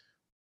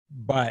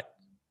 But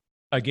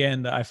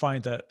again, I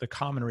find that the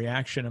common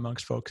reaction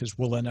amongst folks is,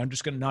 well, then I'm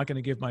just not going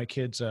to give my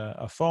kids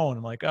a phone.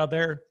 I'm like, oh,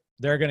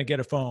 they're going to get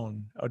a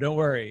phone. Oh, don't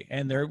worry.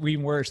 And they're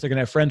even worse, they're going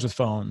to have friends with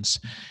phones.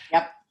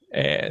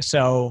 Yep.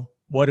 So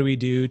what do we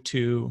do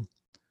to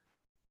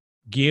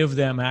give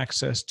them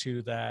access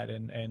to that?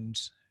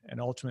 And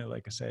ultimately,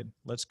 like I said,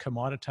 let's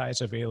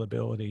commoditize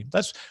availability.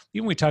 That's,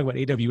 even when we talk about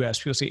AWS,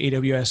 people say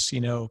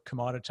AWS,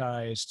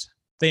 commoditized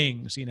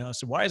things,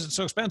 so why is it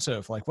so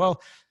expensive? Like, well,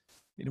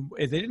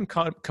 they didn't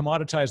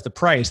commoditize the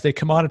price, they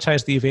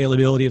commoditized the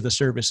availability of the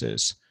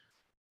services.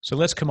 So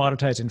let's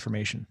commoditize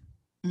information.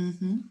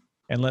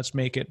 And let's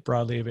make it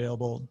broadly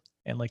available.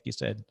 And like you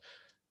said,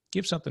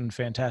 give something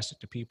fantastic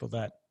to people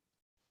that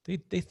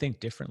they think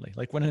differently.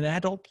 Like when an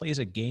adult plays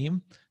a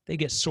game, they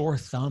get sore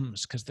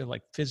thumbs because they're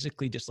like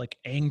physically just like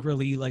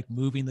angrily like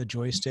moving the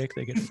joystick.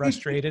 They get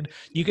frustrated.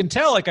 You can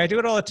tell, like I do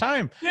it all the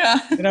time. Yeah.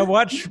 And I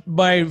watch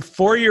my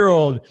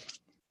 4-year-old,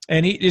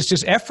 and it's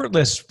just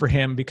effortless for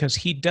him because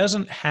he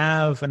doesn't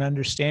have an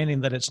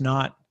understanding that it's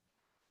not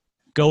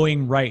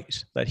going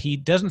right, that he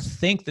doesn't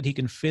think that he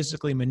can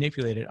physically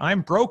manipulate it.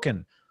 I'm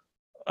broken.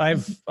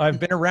 I've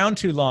been around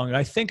too long.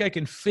 I think I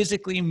can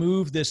physically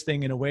move this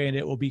thing in a way and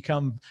it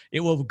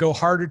will go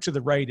harder to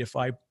the right if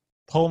I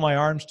pull my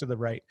arms to the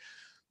right,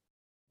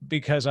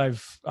 because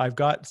I've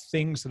got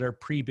things that are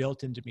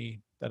pre-built into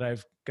me that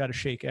I've got to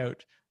shake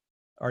out.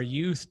 Our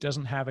youth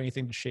doesn't have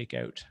anything to shake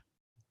out.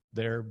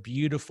 They're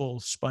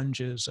beautiful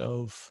sponges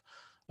of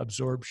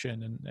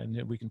absorption,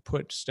 and we can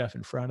put stuff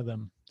in front of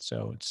them.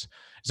 So it's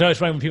always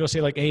funny when people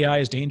say like AI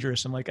is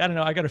dangerous. I'm like, I don't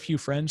know. I got a few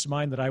friends of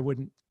mine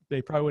that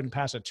they probably wouldn't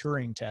pass a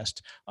Turing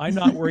test. I'm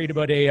not worried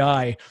about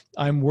AI.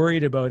 I'm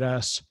worried about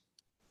us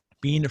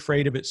being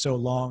afraid of it so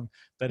long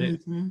that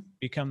it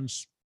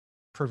becomes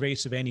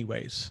pervasive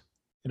anyways.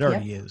 It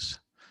already is.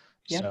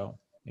 Yep. So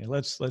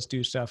let's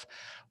do stuff.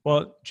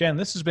 Well, Jen,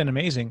 this has been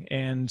amazing.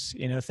 And,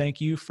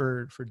 thank you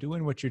for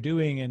doing what you're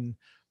doing and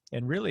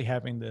really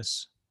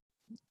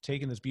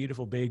taking this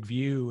beautiful big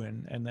view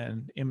and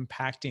then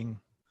impacting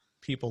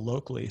people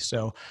locally.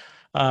 So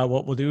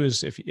what we'll do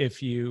is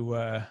if you,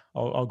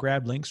 I'll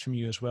grab links from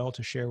you as well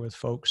to share with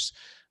folks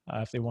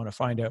if they want to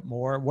find out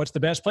more. What's the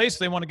best place if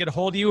they want to get a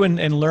hold of you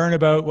and learn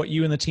about what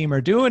you and the team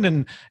are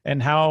doing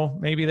and how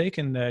maybe they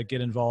can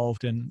get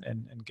involved and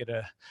get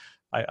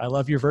I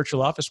love your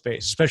virtual office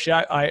space, especially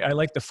I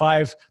like the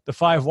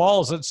five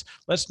walls.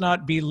 Let's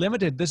not be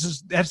limited.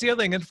 That's the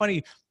other thing. It's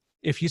funny.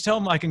 If you tell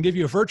them I can give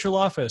you a virtual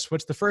office,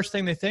 what's the first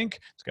thing they think?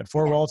 It's got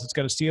 4 walls. It's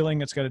got a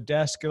ceiling. It's got a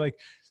desk. You're like,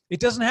 it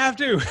doesn't have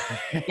to.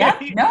 Yeah,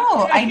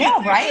 no, I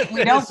know, right?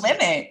 We don't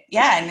limit.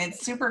 Yeah, and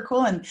it's super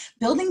cool. And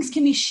buildings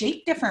can be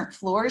shaped different.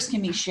 Floors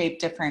can be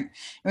shaped different.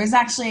 It was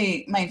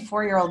actually my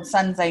 4-year-old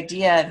son's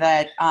idea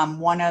that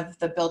one of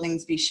the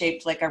buildings be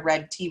shaped like a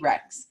red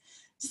T-Rex.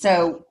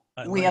 So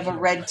we have a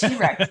red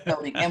T-Rex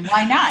building. And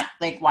why not?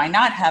 Like, why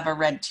not have a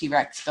red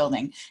T-Rex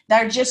building?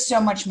 They're just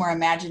so much more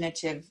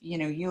imaginative.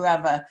 You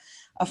have a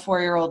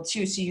 4-year-old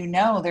too,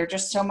 so they're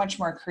just so much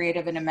more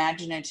creative and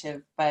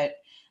imaginative. But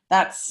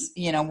that's,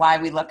 why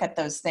we look at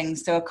those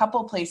things. So a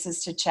couple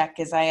places to check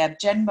is I have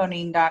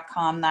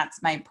jenbonine.com.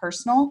 That's my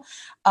personal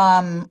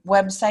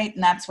website.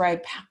 And that's where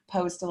I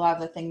post a lot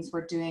of the things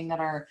we're doing that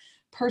are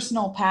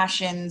personal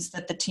passions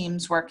that the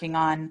team's working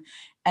on.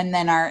 And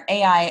then our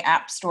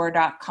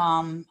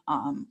AIappstore.com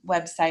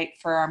website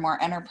for our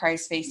more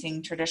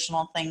enterprise-facing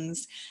traditional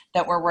things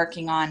that we're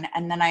working on.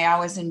 And then I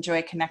always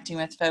enjoy connecting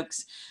with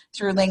folks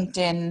through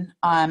LinkedIn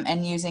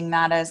and using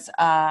that as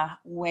a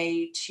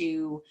way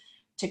to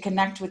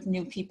connect with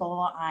new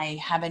people I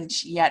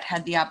haven't yet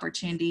had the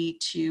opportunity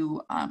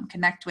to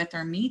connect with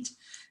or meet.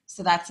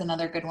 So that's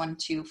another good one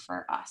too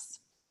for us.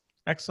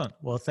 Excellent.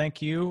 Well,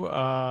 thank you.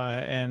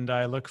 And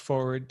I look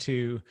forward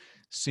to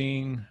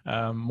seeing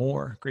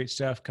more great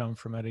stuff come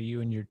from out of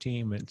you and your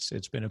team.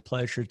 It's been a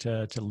pleasure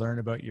to learn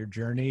about your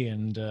journey.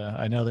 And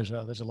I know there's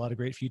a lot of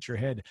great future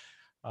ahead.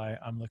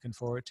 I'm looking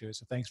forward to it.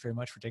 So thanks very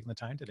much for taking the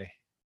time today.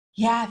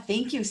 Yeah,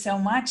 thank you so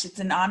much. It's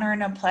an honor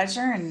and a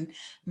pleasure and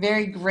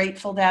very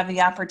grateful to have the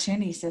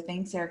opportunity. So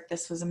thanks, Eric.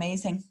 This was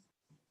amazing.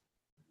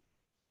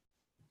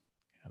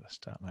 Gotta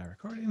stop my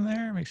recording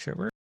there, make sure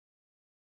we're